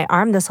family on my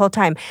arm this whole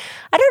time.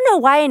 I don't know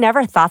why I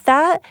never thought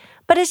that,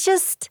 but it's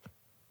just,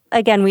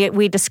 again,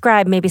 we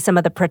describe maybe some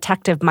of the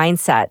protective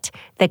mindset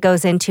that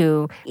goes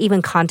into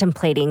even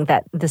contemplating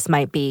that this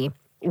might be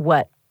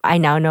what I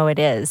now know it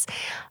is.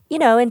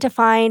 And to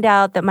find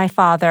out that my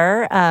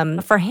father,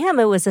 for him,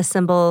 it was a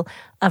symbol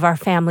of our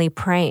family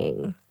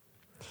praying.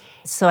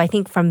 So I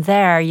think from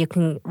there, you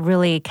can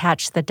really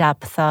catch the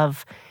depth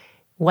of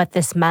what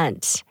this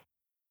meant.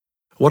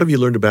 What have you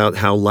learned about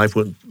how life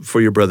went for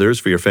your brothers,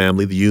 for your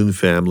family, the Yoon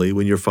family,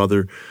 when your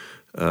father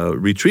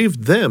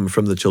retrieved them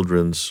from the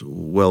Children's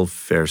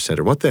Welfare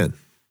Center? What then?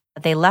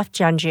 They left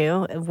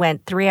Jeonju,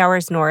 went 3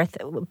 hours north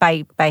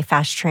by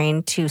fast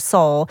train to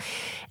Seoul,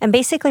 and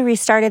basically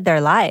restarted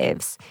their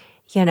lives,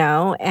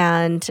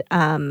 and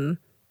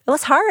it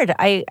was hard.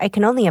 I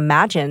can only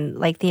imagine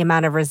the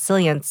amount of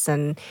resilience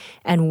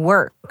and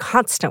work,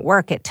 constant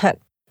work it took.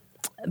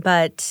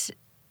 But,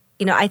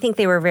 I think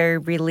they were very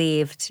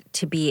relieved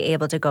to be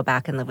able to go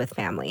back and live with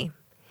family.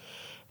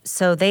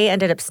 So they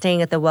ended up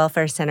staying at the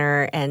welfare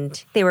center,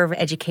 and they were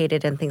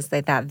educated and things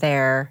like that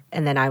there.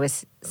 And then I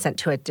was sent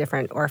to a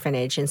different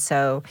orphanage. And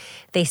so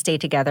they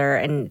stayed together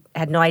and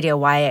had no idea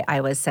why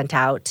I was sent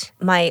out.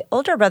 My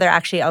older brother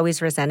actually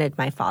always resented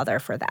my father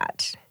for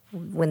that.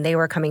 When they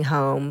were coming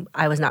home,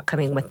 I was not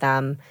coming with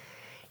them.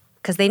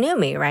 because they knew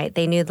me, right?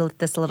 They knew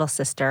this little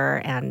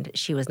sister, and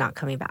she was not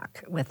coming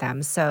back with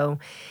them. So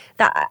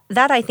that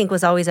I think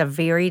was always a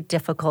very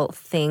difficult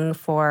thing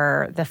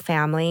for the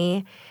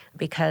family,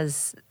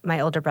 because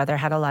my older brother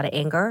had a lot of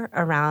anger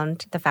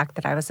around the fact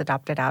that I was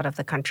adopted out of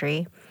the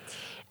country.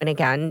 And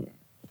again,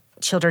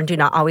 children do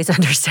not always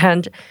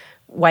understand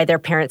why their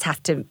parents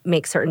have to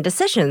make certain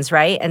decisions,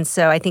 right? And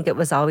so I think it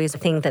was always a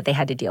thing that they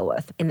had to deal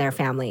with in their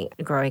family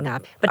growing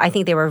up. But I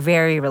think they were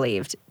very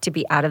relieved to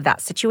be out of that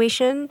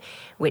situation,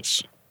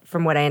 which,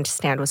 from what I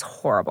understand, was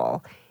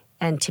horrible,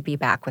 and to be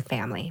back with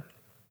family.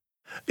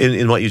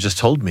 In what you just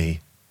told me,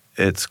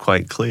 it's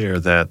quite clear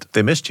that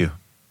they missed you.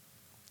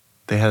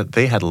 They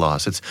had a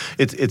loss.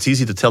 It's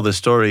easy to tell this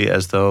story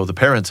as though the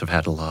parents have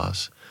had a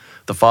loss,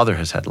 the father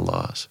has had a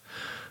loss,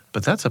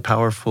 but that's a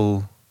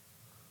powerful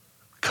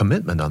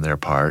commitment on their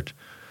part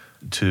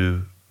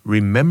to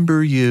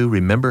remember you,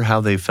 remember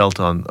how they felt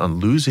on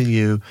losing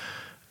you,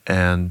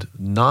 and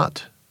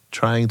not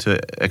trying to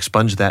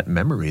expunge that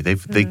memory.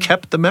 They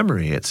kept the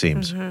memory, it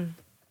seems. Mm-hmm.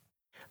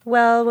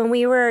 Well, when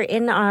we were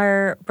in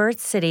our birth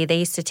city, they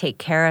used to take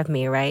care of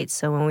me, right?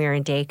 So when we were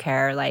in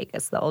daycare, like,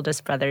 as the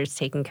oldest brother's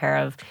taking care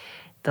of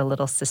the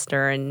little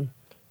sister, and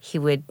he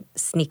would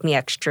sneak me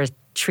extra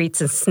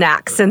treats and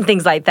snacks and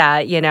things like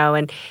that, you know.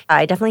 And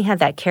I definitely had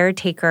that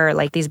caretaker,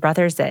 like these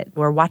brothers that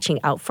were watching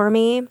out for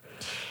me.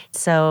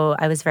 So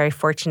I was very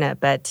fortunate.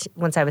 But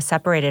once I was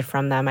separated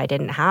from them, I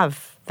didn't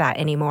have that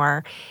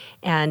anymore.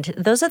 And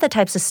those are the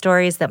types of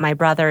stories that my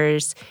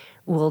brothers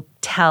will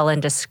tell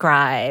and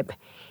describe,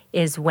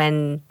 is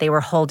when they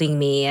were holding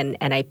me and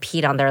I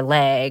peed on their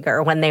leg,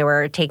 or when they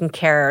were taking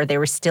care, or they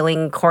were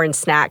stealing corn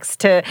snacks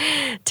to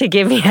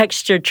give me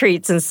extra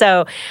treats. And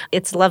so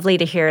it's lovely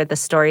to hear the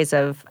stories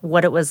of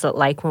what it was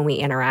like when we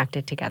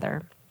interacted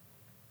together.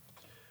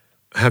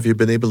 Have you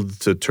been able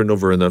to turn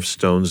over enough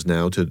stones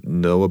now to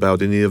know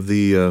about any of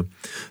the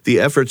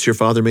efforts your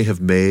father may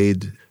have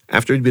made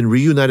after he'd been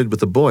reunited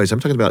with the boys? I'm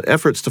talking about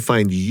efforts to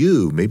find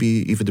you, maybe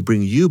even to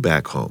bring you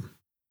back home.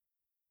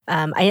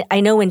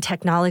 I know when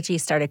technology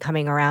started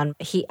coming around,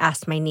 he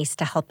asked my niece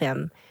to help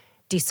him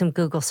do some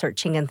Google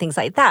searching and things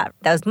like that.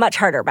 That was much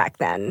harder back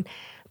then.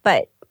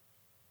 But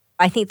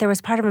I think there was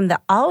part of him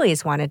that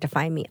always wanted to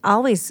find me,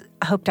 always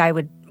hoped I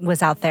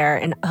was out there,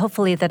 and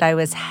hopefully that I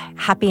was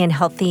happy and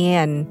healthy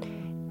and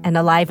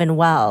alive and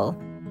well.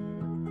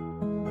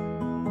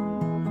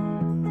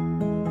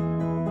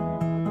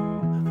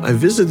 I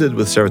visited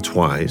with Sarah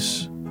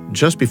twice,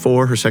 just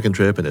before her second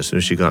trip, and as soon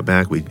as she got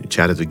back, we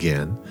chatted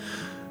again.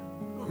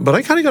 But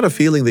I kind of got a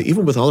feeling that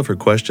even with all of her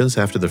questions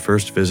after the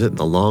first visit and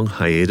the long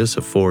hiatus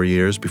of 4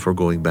 years before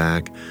going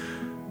back,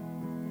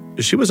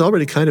 she was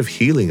already kind of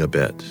healing a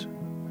bit.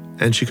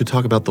 And she could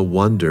talk about the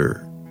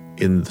wonder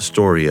in the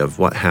story of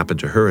what happened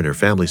to her and her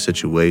family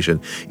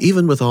situation,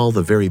 even with all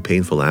the very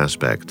painful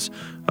aspects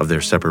of their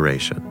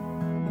separation.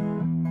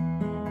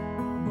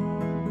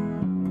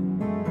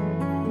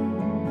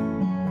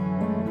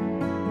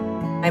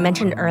 I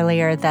mentioned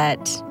earlier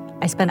that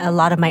I spent a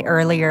lot of my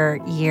earlier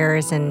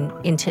years and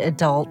into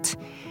adult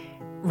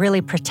really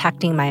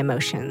protecting my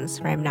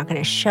emotions, right? I'm not going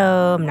to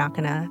show, I'm not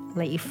going to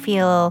let you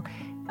feel,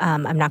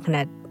 I'm not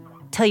going to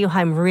tell you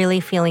how I'm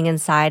really feeling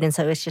inside. And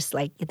so it's just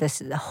like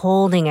this,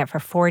 holding it for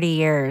 40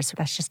 years,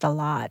 that's just a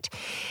lot.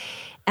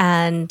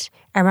 And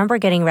I remember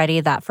getting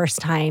ready that first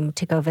time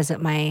to go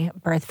visit my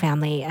birth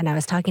family, and I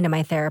was talking to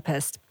my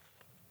therapist,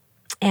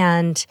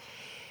 and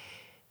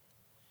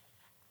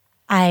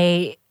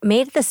I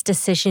made this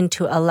decision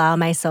to allow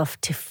myself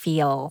to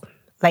feel,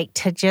 like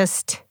to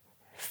just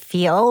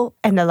feel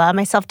and allow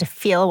myself to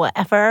feel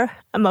whatever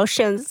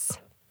emotions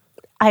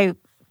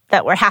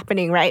that were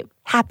happening, right?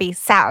 Happy,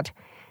 sad,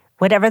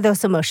 whatever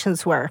those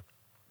emotions were.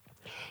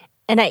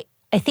 And I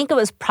think it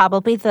was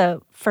probably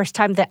the first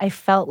time that I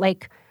felt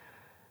like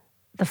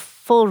the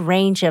full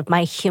range of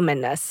my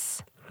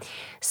humanness.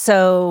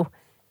 So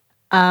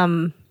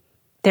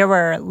there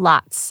were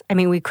lots. I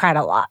mean, we cried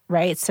a lot,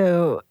 right?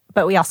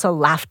 But we also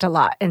laughed a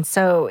lot. And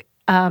so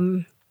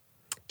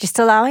just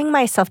allowing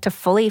myself to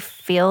fully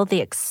feel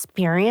the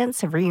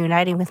experience of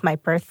reuniting with my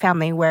birth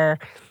family, where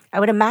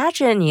I would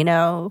imagine,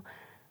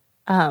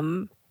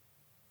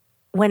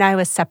 when I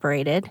was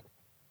separated,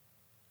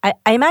 I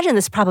imagine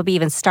this probably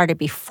even started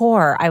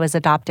before I was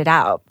adopted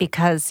out,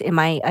 because in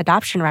my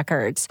adoption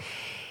records,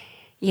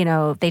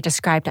 they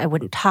described I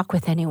wouldn't talk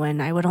with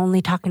anyone. I would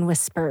only talk in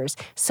whispers.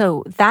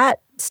 So that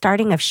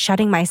starting of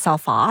shutting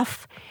myself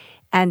off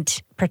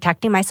and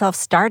protecting myself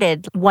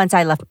started once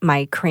I left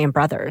my Korean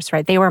brothers,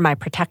 right? They were my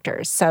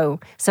protectors. So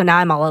now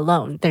I'm all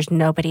alone. There's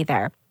nobody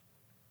there.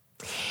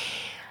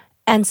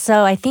 And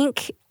so I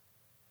think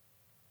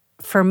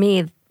for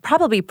me,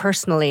 probably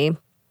personally,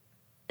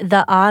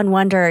 the awe and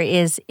wonder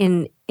is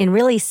in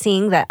really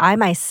seeing that I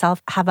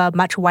myself have a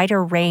much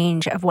wider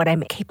range of what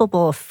I'm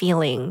capable of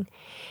feeling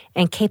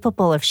and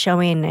capable of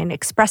showing and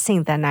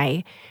expressing than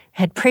I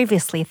had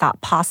previously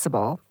thought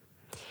possible.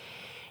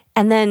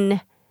 And then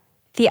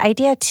the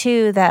idea,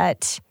 too,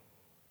 that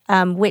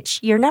which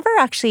you're never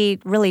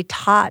actually really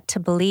taught to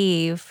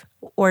believe,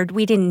 or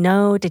we didn't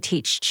know to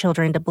teach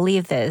children to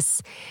believe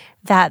this,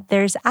 that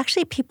there's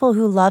actually people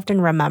who loved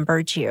and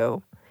remembered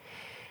you.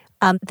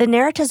 The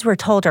narratives we're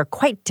told are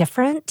quite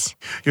different.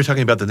 You're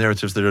talking about the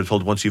narratives that are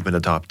told once you've been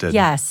adopted.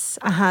 Yes,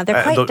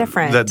 they're quite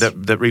different.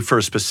 That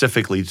refer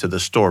specifically to the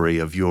story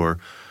of your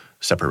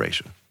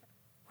separation.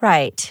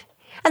 Right.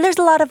 And there's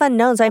a lot of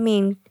unknowns. I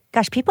mean,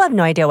 gosh, people have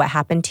no idea what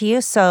happened to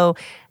you, so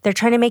they're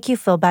trying to make you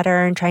feel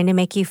better and trying to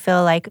make you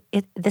feel like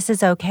this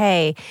is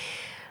okay.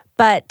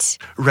 But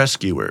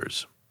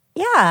rescuers.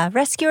 Yeah,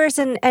 rescuers,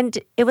 and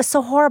it was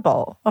so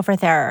horrible over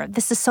there.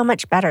 This is so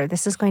much better.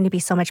 This is going to be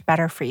so much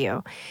better for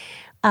you.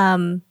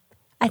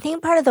 I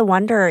think part of the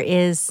wonder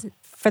is,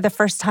 for the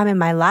first time in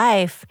my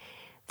life,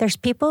 there's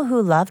people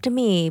who loved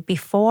me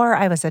before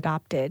I was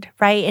adopted,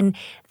 right? And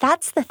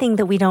that's the thing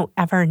that we don't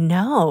ever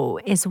know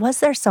is,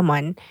 was there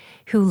someone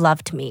who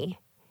loved me?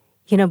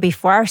 You know,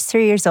 before I was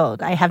 3 years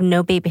old, I have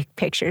no baby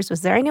pictures.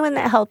 Was there anyone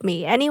that helped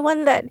me?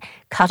 Anyone that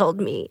cuddled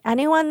me?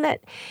 Anyone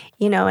that,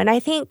 and I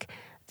think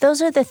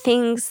those are the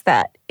things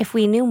that if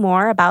we knew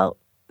more about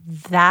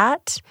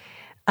that,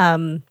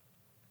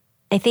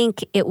 I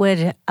think it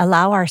would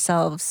allow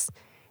ourselves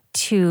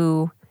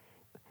to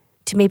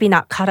maybe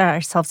not cut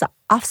ourselves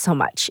off so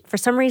much. For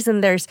some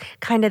reason, there's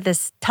kind of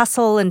this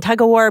tussle and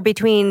tug-of-war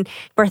between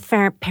birth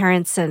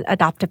parents and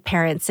adoptive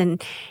parents,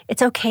 and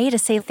it's okay to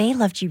say they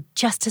loved you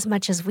just as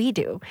much as we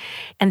do.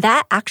 And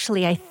that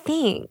actually, I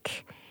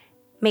think,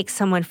 makes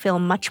someone feel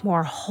much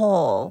more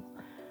whole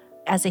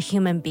as a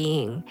human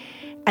being.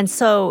 And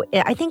so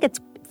I think it's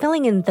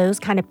filling in those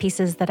kind of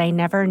pieces that I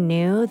never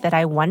knew, that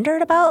I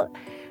wondered about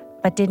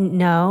but didn't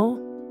know.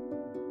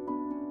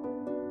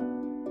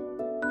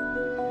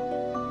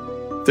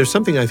 There's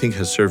something I think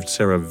has served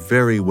Sarah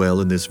very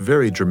well in this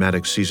very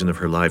dramatic season of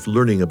her life,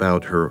 learning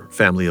about her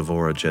family of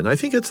origin. I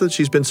think it's that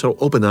she's been so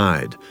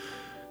open-eyed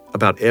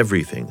about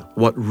everything,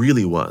 what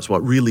really was,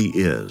 what really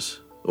is,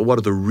 what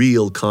are the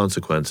real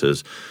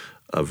consequences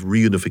of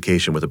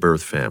reunification with a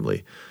birth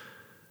family.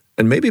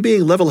 And maybe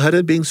being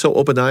level-headed, being so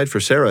open-eyed for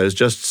Sarah is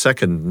just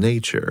second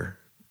nature.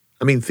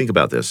 I mean, think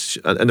about this.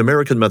 An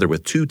American mother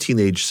with 2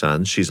 teenage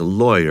sons. She's a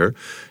lawyer.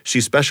 She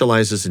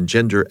specializes in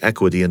gender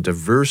equity and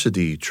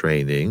diversity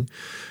training.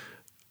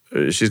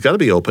 She's got to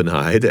be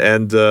open-eyed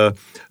and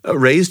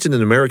raised in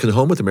an American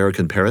home with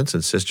American parents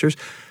and sisters.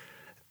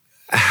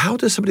 How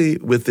does somebody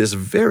with this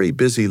very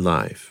busy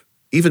life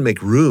even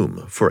make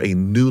room for a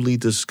newly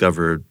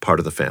discovered part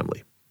of the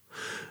family?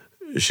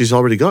 She's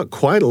already got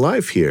quite a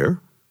life here.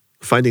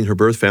 Finding her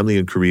birth family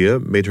in Korea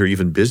made her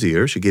even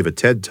busier. She gave a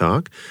TED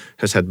Talk,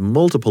 has had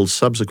multiple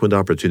subsequent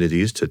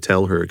opportunities to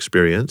tell her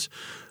experience.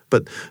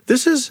 But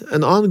this is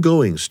an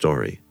ongoing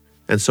story.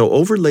 And so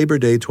over Labor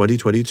Day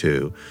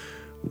 2022,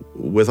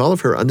 with all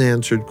of her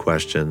unanswered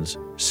questions,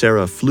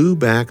 Sarah flew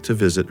back to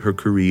visit her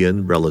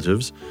Korean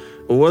relatives.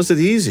 Was it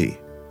easy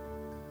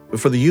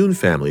for the Yoon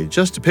family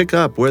just to pick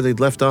up where they'd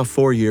left off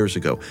 4 years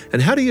ago?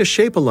 And how do you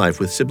shape a life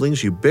with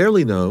siblings you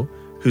barely know,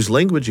 whose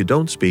language you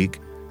don't speak,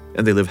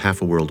 and they live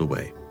half a world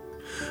away?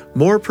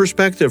 More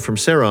perspective from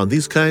Sarah on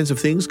these kinds of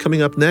things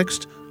coming up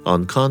next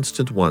on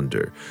Constant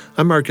Wonder.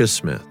 I'm Marcus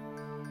Smith.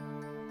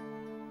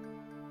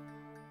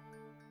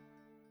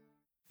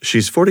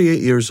 She's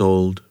 48 years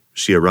old.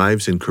 She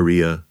arrives in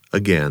Korea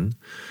again.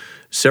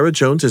 Sarah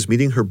Jones is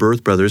meeting her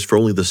birth brothers for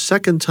only the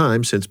second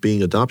time since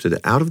being adopted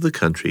out of the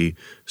country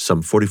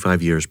some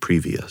 45 years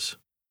previous.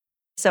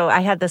 So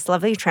I had this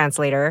lovely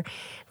translator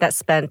that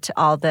spent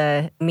all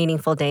the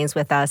meaningful days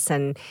with us,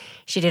 and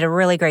she did a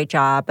really great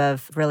job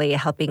of really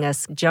helping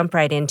us jump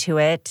right into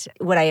it.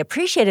 What I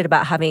appreciated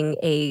about having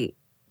a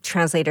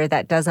translator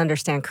that does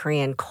understand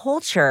Korean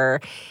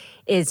culture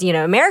is,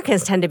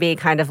 Americans tend to be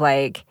kind of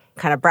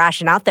brash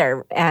and out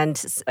there,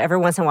 and every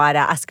once in a while I'd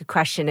ask a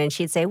question and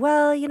she'd say,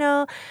 well, you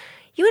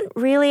wouldn't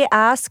really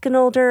ask an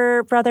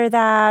older brother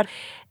that.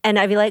 And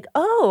I'd be like,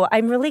 oh,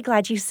 I'm really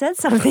glad you said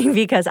something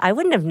because I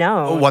wouldn't have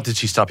known. What did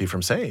she stop you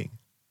from saying?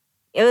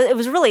 It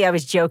was really, I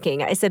was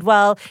joking. I said,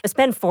 well, it's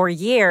been 4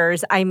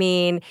 years. I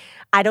mean,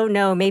 I don't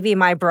know, maybe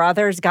my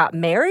brothers got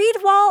married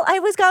while I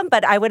was gone,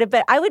 but I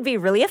would be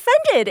really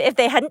offended if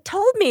they hadn't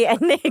told me and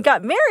they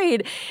got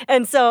married.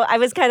 And so I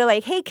was kind of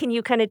like, hey, can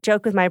you kind of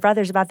joke with my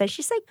brothers about that?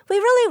 She's like, we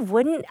really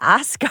wouldn't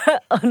ask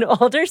an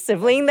older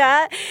sibling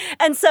that.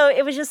 And so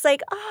it was just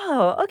like,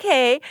 oh,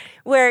 okay.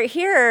 Where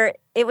here,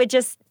 it would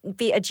just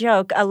be a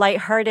joke, a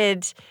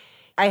lighthearted,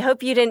 I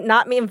hope you didn't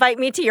not invite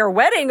me to your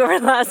wedding over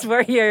the last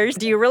 4 years.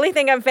 Do you really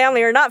think I'm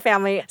family or not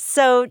family?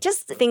 So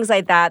just things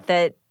like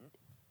that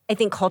I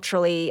think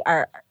culturally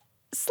are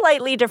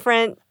slightly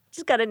different.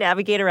 Just got to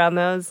navigate around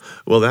those.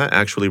 Well, that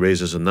actually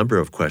raises a number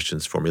of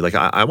questions for me. Like,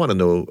 I want to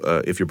know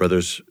if your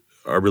brothers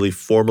are really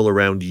formal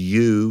around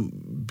you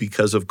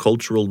because of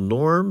cultural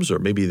norms, or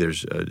maybe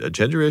there's a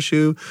gender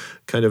issue,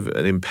 kind of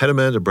an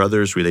impediment of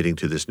brothers relating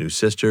to this new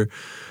sister.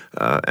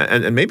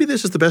 And maybe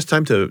this is the best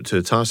time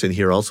to toss in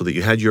here also that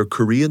you had your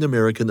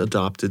Korean-American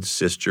adopted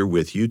sister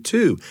with you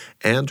too,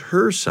 and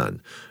her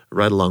son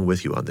right along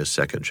with you on this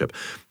second trip.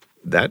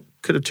 That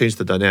could have changed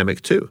the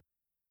dynamic too.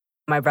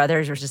 My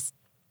brothers were just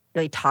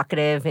really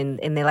talkative and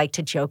they like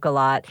to joke a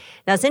lot.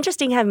 Now, it's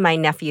interesting having my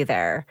nephew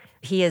there.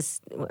 He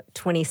is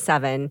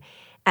 27,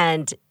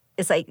 and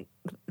it's like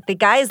the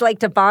guys like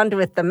to bond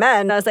with the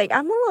men. I was like,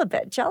 I'm a little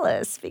bit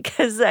jealous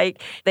because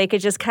like they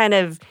could just kind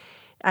of,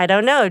 I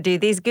don't know, do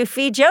these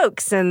goofy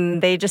jokes,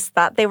 and they just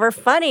thought they were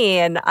funny.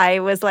 And I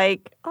was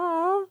like,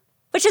 oh,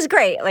 which is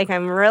great. Like,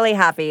 I'm really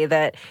happy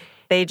that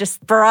they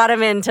just brought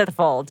him into the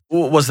fold.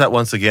 Was that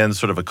once again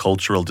sort of a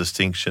cultural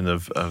distinction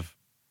of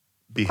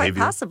behavior? Quite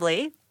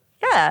possibly.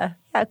 Yeah,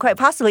 quite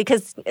possibly.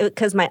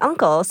 Because my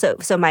uncle,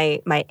 so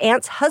my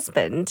aunt's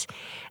husband,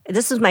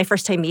 this was my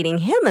first time meeting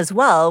him as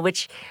well,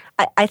 which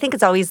I think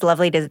it's always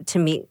lovely to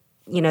meet,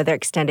 their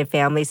extended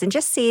families and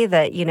just see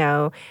that,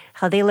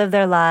 how they live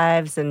their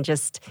lives and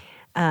just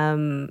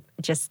the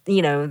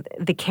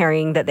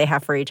caring that they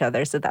have for each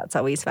other. So that's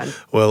always fun.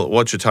 Well,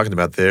 what you're talking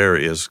about there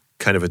is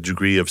kind of a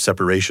degree of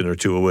separation or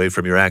two away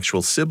from your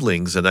actual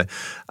siblings. And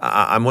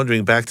I'm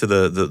wondering, back to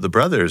the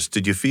brothers,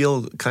 did you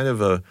feel kind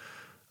of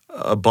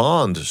a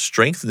bond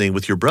strengthening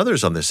with your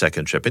brothers on this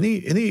second trip?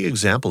 Any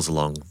examples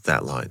along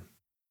that line?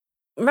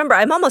 Remember,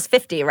 I'm almost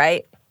 50,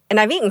 right? And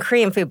I've eaten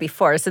Korean food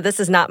before, so this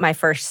is not my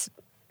first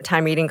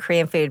time eating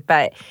Korean food,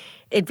 but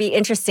it'd be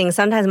interesting.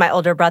 Sometimes my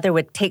older brother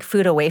would take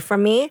food away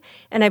from me,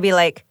 and I'd be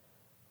like,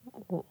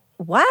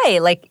 why?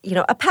 Like,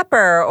 a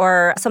pepper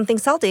or something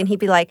salty. And he'd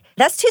be like,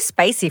 that's too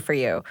spicy for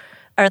you.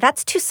 Or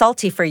that's too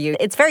salty for you.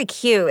 It's very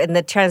cute. And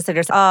the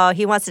translator's,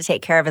 he wants to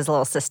take care of his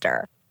little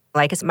sister.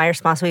 Like, it's my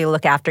responsibility to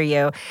look after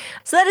you.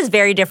 So that is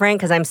very different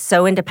because I'm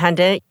so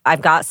independent.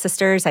 I've got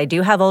sisters. I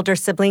do have older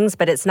siblings,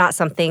 but it's not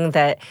something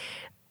that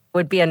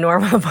would be a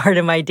normal part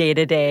of my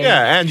day-to-day.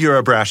 Yeah, and you're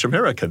a brash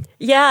American.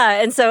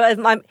 Yeah, and so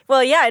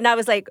and I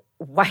was like,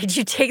 why'd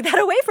you take that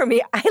away from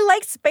me? I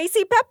like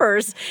spicy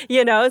peppers,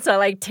 so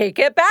like, take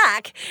it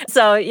back.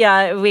 So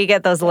yeah, we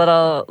get those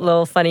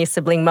little funny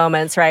sibling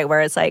moments, right,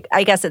 where it's like,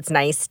 I guess it's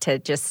nice to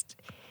just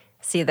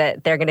see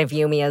that they're going to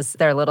view me as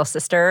their little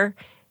sister,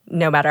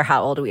 no matter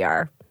how old we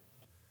are.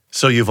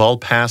 So you've all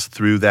passed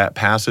through that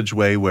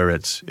passageway where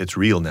it's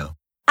real now.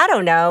 I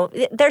don't know.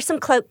 There's some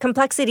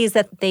complexities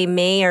that they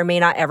may or may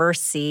not ever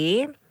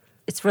see.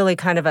 It's really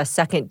kind of a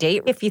second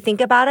date if you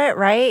think about it,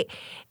 right?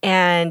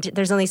 And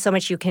there's only so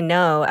much you can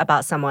know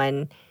about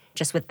someone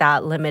just with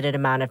that limited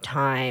amount of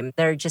time.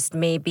 There just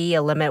may be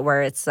a limit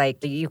where it's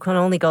like you can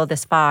only go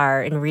this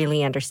far in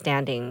really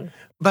understanding.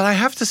 But I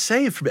have to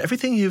say, from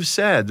everything you've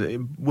said,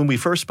 when we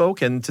first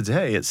spoke and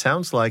today, it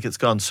sounds like it's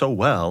gone so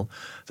well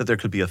that there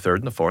could be a third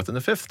and a fourth and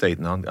a fifth date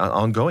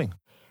ongoing.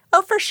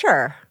 Oh, for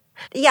sure.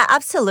 Yeah,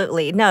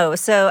 absolutely. No,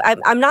 so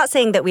I'm not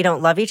saying that we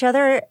don't love each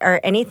other or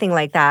anything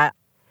like that.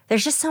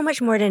 There's just so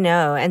much more to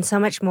know and so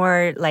much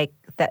more like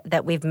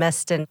that we've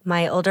missed. And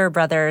my older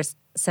brother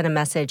sent a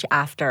message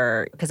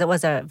after, because it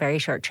was a very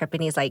short trip,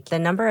 and he's like, the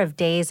number of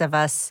days of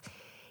us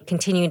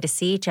continuing to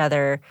see each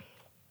other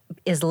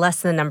is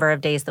less than the number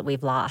of days that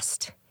we've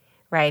lost,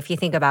 right? If you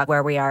think about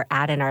where we are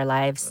at in our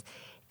lives,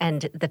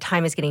 and the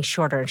time is getting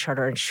shorter and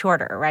shorter and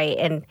shorter, right?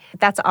 And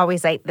that's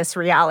always like this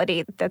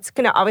reality that's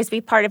going to always be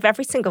part of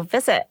every single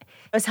visit.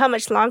 Is how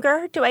much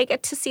longer do I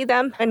get to see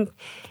them? And,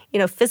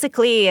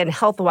 physically and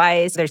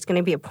health-wise, there's going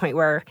to be a point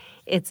where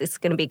it's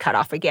going to be cut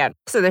off again.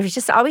 So there's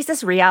just always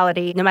this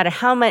reality, no matter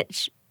how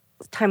much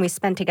time we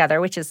spend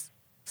together, which is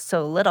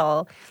so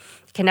little,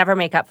 can never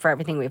make up for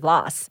everything we've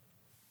lost.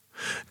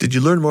 Did you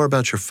learn more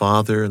about your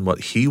father and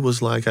what he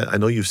was like? I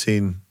know you've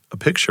seen a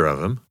picture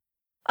of him.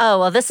 Oh,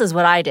 well, this is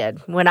what I did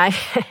when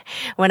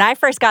I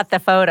first got the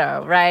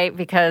photo, right?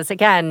 Because,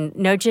 again,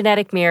 no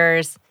genetic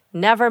mirrors,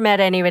 never met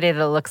anybody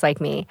that looks like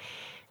me.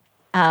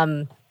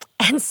 And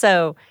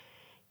so,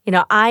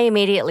 I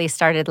immediately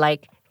started,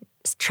 like,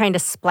 trying to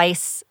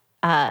splice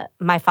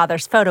my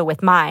father's photo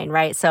with mine,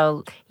 right?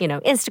 So,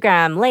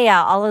 Instagram,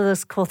 layout, all of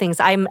those cool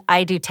things.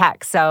 I do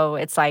tech, so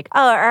it's like,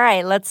 oh, all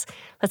right, let's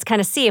kind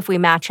of see if we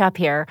match up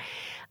here.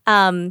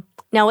 Now,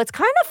 what's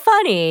kind of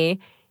funny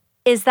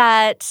is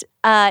that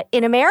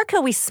in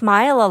America, we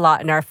smile a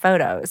lot in our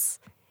photos.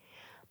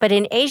 But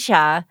in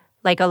Asia,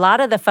 like a lot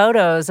of the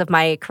photos of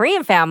my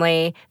Korean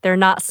family, they're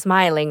not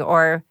smiling,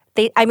 or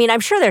I'm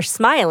sure they're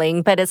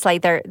smiling, but it's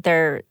like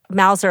their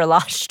mouths are a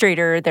lot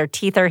straighter, their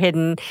teeth are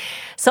hidden.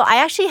 So I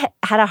actually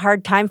had a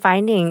hard time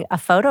finding a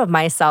photo of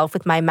myself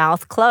with my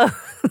mouth closed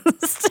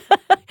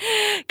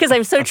because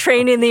I'm so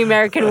trained in the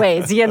American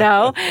ways,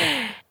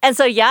 And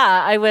so,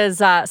 yeah, I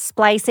was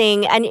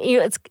splicing, and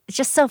it's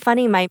just so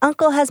funny. My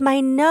uncle has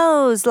my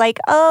nose, like,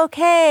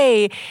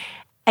 okay.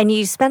 And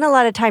you spend a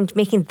lot of time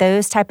making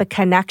those type of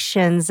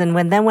connections. And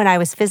when I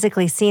was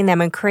physically seeing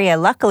them in Korea,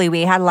 luckily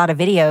we had a lot of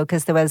video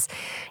because there was,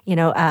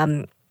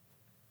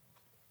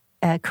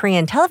 a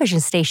Korean television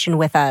station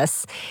with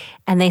us.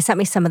 And they sent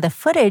me some of the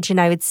footage,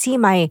 and I would see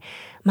my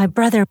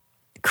brother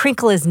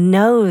crinkle his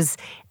nose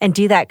and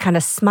do that kind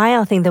of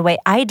smile thing the way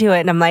I do it.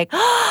 And I'm like,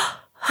 oh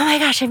my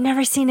gosh, I've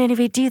never seen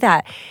anybody do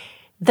that.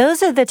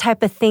 Those are the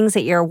type of things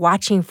that you're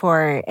watching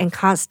for and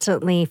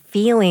constantly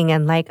feeling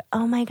and like,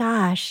 oh my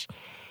gosh,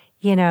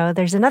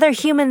 there's another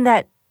human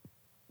that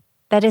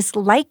is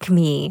like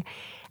me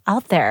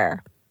out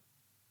there.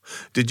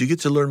 Did you get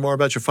to learn more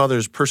about your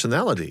father's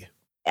personality?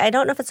 I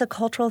don't know if it's a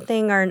cultural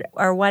thing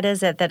or what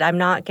is it that I'm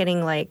not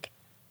getting like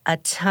a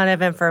ton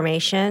of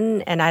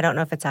information, and I don't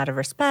know if it's out of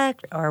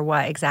respect or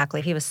what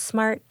exactly. He was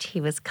smart.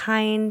 He was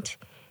kind.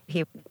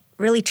 He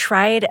really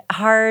tried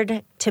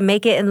hard to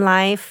make it in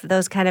life,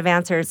 those kind of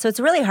answers. So it's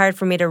really hard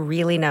for me to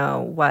really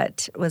know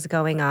what was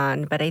going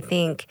on. But I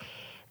think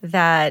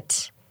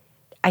that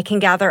I can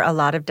gather a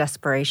lot of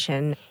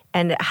desperation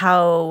and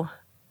how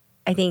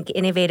I think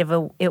innovative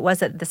it was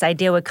that this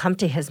idea would come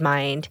to his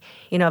mind,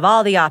 of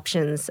all the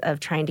options of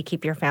trying to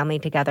keep your family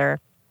together.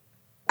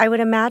 I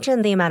would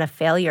imagine the amount of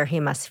failure he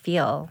must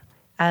feel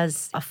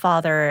as a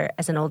father,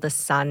 as an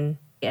oldest son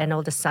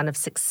of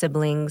 6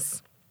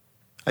 siblings.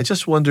 I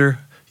just wonder,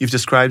 you've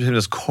described him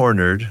as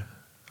cornered.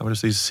 I wonder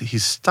if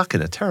he's stuck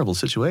in a terrible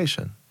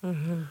situation.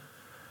 Mm-hmm.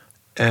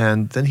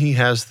 And then he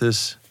has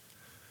this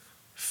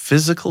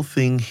physical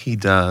thing he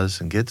does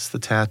and gets the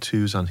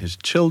tattoos on his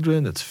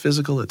children. It's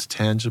physical, it's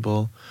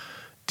tangible.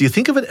 Do you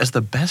think of it as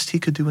the best he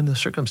could do in the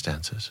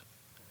circumstances?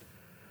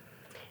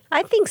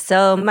 I think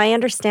so. My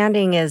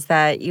understanding is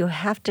that you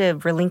have to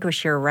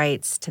relinquish your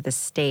rights to the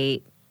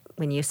state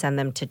when you send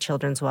them to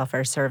Children's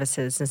Welfare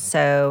Services. And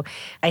so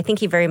I think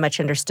he very much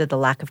understood the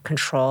lack of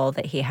control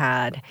that he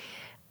had.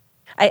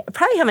 I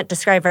probably haven't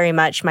described very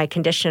much my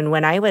condition.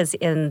 When I was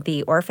in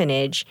the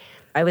orphanage,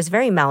 I was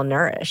very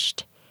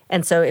malnourished.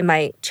 And so in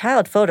my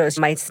child photos,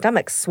 my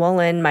stomach's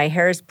swollen, my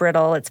hair is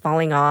brittle, it's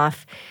falling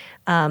off.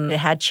 It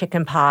had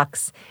chicken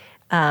pox.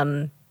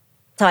 So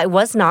I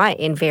was not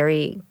in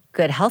very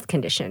good health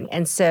condition.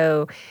 And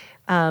so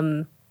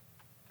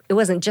it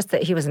wasn't just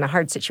that he was in a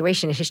hard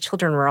situation. His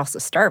children were also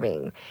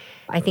starving.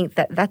 I think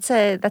that's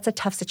a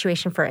tough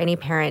situation for any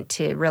parent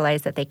to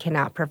realize that they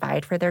cannot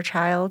provide for their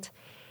child.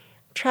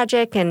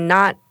 Tragic and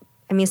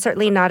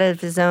certainly not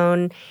of his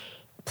own.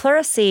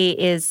 Pleurisy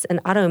is an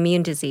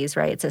autoimmune disease,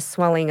 right? It's a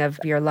swelling of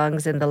your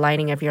lungs and the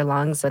lining of your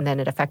lungs, and then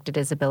it affected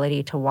his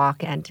ability to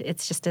walk. And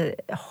it's just a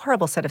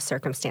horrible set of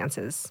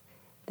circumstances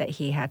that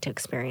he had to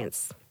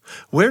experience.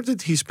 Where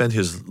did he spend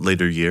his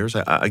later years?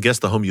 I guess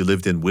the home you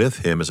lived in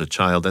with him as a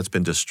child, that's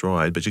been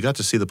destroyed, but you got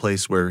to see the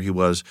place where he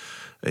was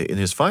in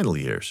his final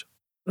years.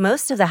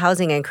 Most of the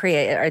housing in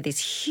Korea are these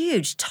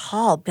huge,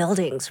 tall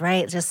buildings,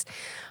 right? Just,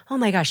 oh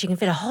my gosh, you can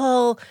fit a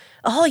whole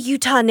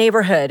Utah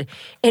neighborhood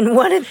in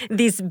one of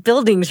these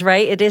buildings,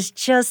 right? It is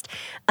just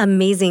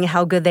amazing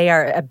how good they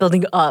are at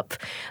building up.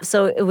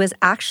 So it was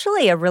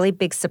actually a really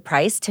big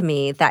surprise to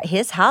me that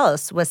his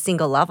house was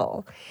single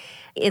level.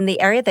 In the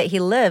area that he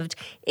lived,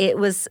 it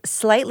was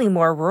slightly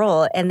more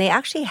rural, and they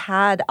actually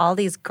had all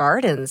these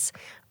gardens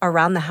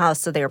around the house.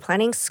 So they were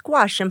planting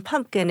squash and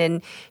pumpkin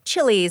and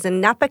chilies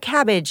and Napa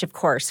cabbage, of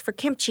course, for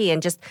kimchi,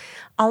 and just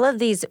all of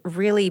these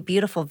really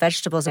beautiful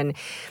vegetables. And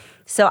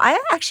so I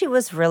actually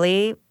was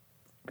really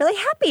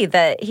happy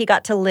that he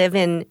got to live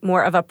in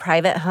more of a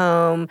private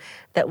home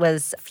that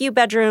was a few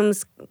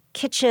bedrooms,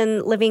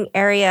 kitchen, living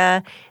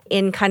area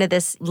in kind of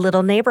this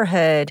little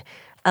neighborhood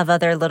of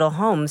other little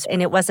homes.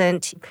 And it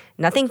wasn't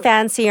nothing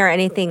fancy or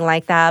anything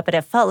like that, but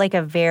it felt like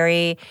a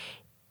very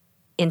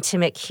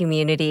intimate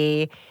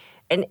community.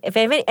 And if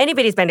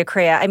anybody's been to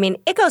Korea,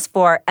 it goes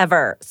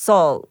forever.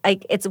 Seoul,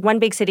 it's one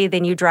big city,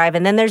 then you drive,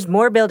 and then there's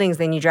more buildings,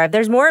 then you drive.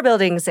 There's more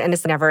buildings, and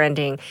it's never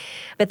ending.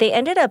 But they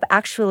ended up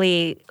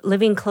actually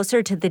living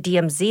closer to the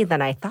DMZ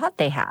than I thought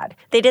they had.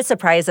 They did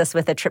surprise us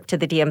with a trip to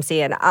the DMZ,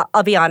 and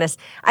I'll be honest,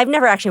 I've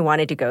never actually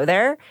wanted to go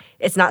there.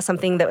 It's not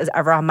something that was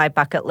ever on my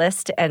bucket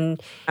list.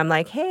 And I'm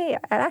like, hey,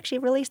 I'd actually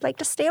really like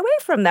to stay away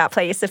from that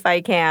place if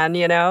I can,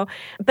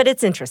 But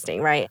it's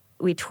interesting, right?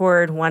 We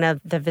toured one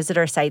of the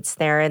visitor sites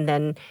there, and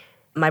then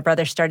my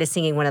brother started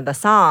singing one of the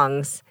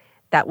songs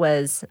that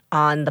was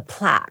on the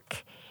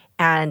plaque.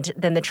 And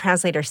then the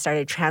translator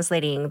started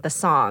translating the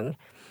song.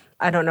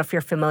 I don't know if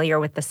you're familiar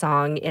with the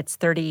song. It's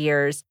 30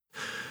 Years.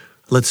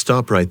 Let's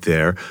stop right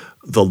there.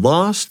 The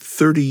Lost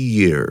 30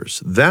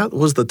 Years. That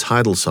was the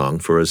title song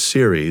for a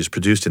series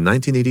produced in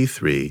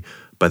 1983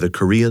 by the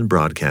Korean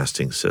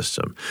Broadcasting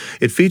System.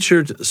 It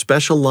featured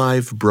special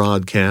live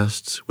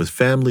broadcasts with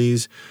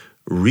families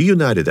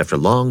reunited after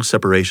long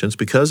separations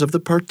because of the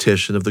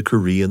partition of the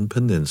Korean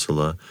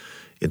peninsula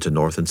into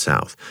North and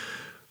South.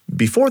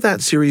 Before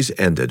that series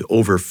ended,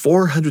 over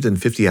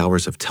 450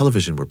 hours of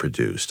television were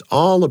produced,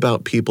 all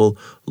about people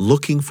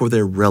looking for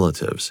their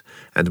relatives,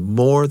 and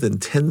more than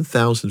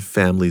 10,000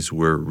 families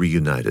were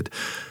reunited.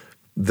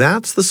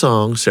 That's the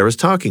song Sarah's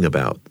talking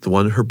about, the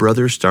one her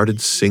brother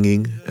started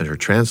singing and her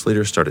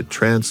translator started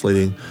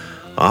translating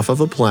off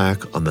of a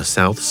plaque on the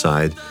south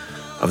side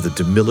of the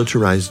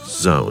Demilitarized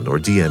Zone, or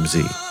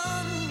DMZ.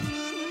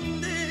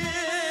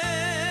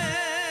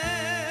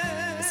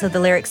 So the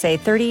lyrics say,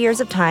 30 years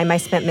of time I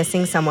spent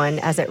missing someone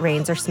as it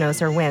rains or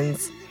snows or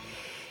winds.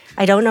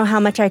 I don't know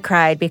how much I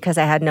cried because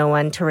I had no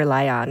one to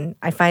rely on.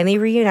 I finally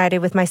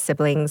reunited with my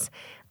siblings.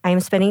 I am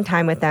spending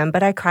time with them,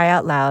 but I cry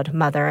out loud,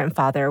 Mother and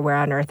Father, where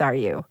on earth are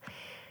you?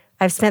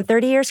 I've spent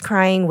 30 years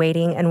crying,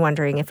 waiting, and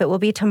wondering if it will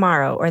be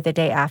tomorrow or the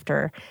day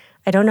after.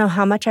 I don't know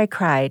how much I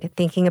cried,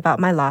 thinking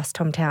about my lost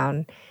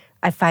hometown.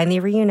 I finally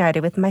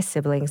reunited with my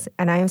siblings,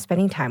 and I am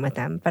spending time with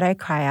them, but I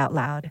cry out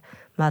loud,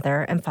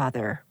 Mother and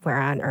Father, where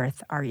on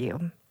earth are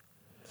you?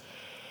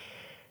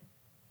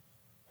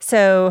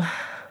 So,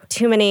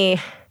 too many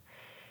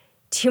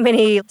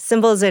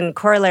symbols and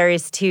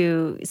corollaries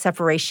to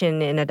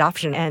separation and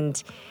adoption.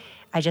 And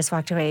I just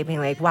walked away being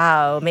like,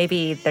 wow,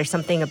 maybe there's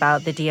something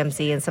about the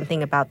DMZ and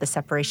something about the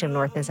separation of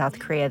North and South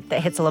Korea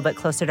that hits a little bit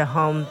closer to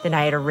home than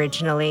I had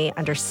originally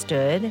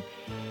understood.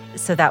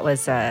 So that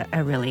was a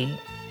really,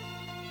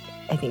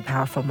 I think,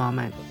 powerful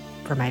moment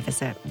for my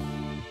visit.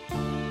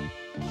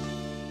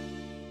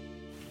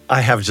 I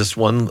have just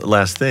one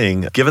last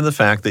thing. Given the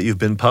fact that you've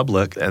been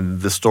public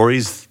and the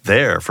story's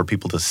there for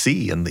people to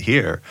see and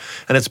hear,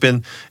 and it's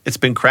been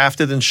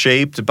crafted and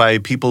shaped by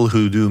people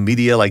who do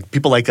media, like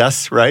people like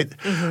us, right?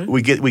 Mm-hmm.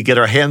 We get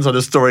our hands on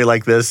a story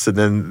like this, and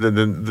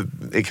then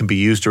it can be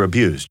used or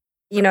abused.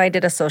 I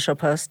did a social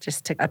post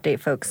just to update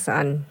folks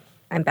on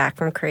I'm back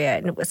from Korea,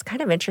 and it was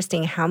kind of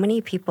interesting how many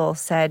people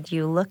said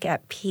you look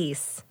at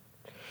peace,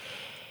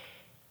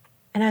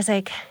 and I was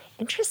like,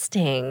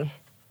 interesting.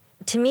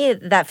 To me,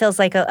 that feels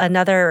like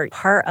another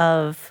part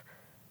of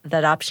the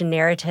adoption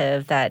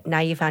narrative that now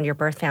you found your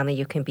birth family,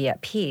 you can be at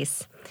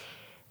peace.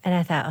 And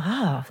I thought,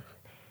 oh,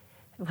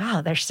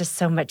 wow, there's just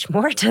so much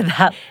more to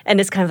that.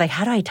 And it's kind of like,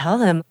 how do I tell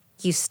them?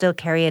 You still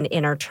carry an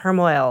inner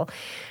turmoil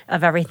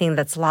of everything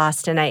that's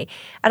lost. And I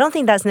don't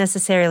think that's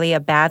necessarily a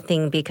bad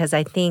thing, because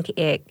I think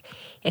it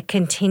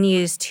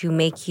continues to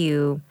make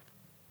you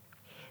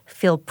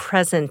feel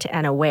present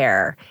and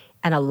aware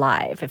and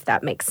alive, if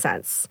that makes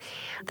sense.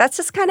 That's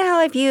just kind of how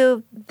I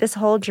view this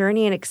whole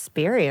journey and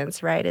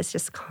experience, right? It's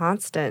just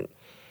constant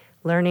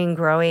learning,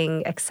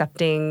 growing,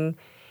 accepting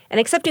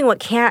what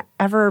can't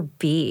ever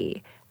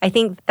be. I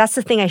think that's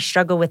the thing I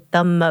struggle with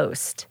the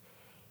most,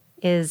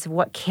 is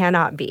what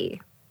cannot be.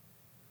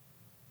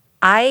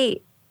 I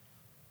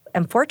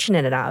am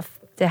fortunate enough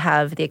to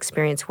have the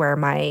experience where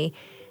my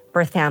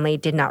birth family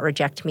did not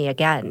reject me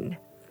again.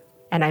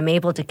 And I'm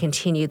able to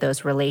continue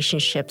those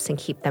relationships and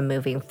keep them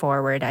moving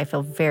forward. I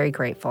feel very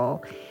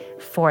grateful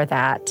for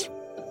that.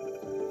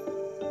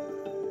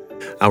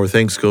 Our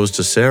thanks goes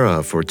to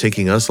Sarah for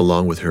taking us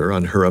along with her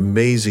on her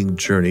amazing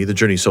journey, the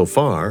journey so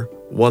far,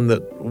 one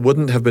that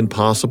wouldn't have been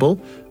possible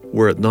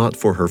were it not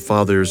for her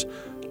father's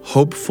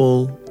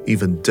hopeful,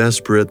 even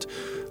desperate,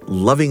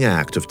 loving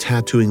act of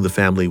tattooing the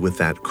family with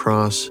that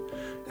cross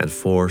and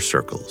 4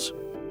 circles.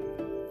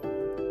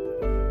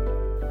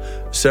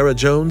 Sarah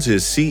Jones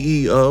is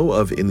CEO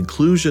of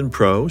Inclusion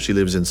Pro. She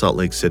lives in Salt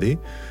Lake City.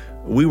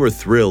 We were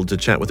thrilled to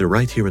chat with her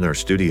right here in our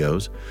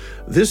studios.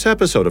 This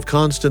episode of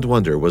Constant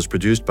Wonder was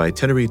produced by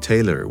Tenery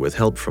Taylor with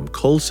help from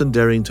Colson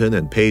Darrington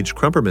and Paige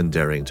Crumperman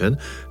Darrington.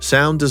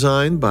 Sound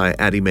design by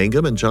Addie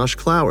Mangum and Josh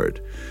Cloward.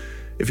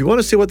 If you want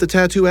to see what the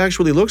tattoo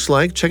actually looks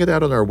like, check it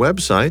out on our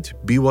website,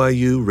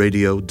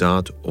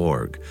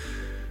 byuradio.org.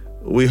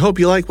 We hope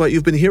you like what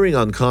you've been hearing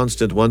on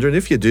Constant Wonder, and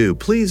if you do,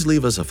 please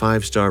leave us a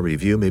 5-star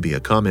review, maybe a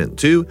comment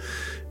too.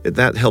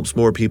 That helps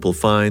more people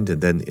find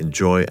and then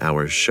enjoy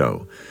our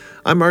show.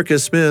 I'm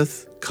Marcus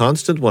Smith.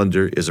 Constant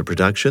Wonder is a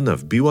production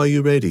of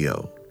BYU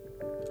Radio.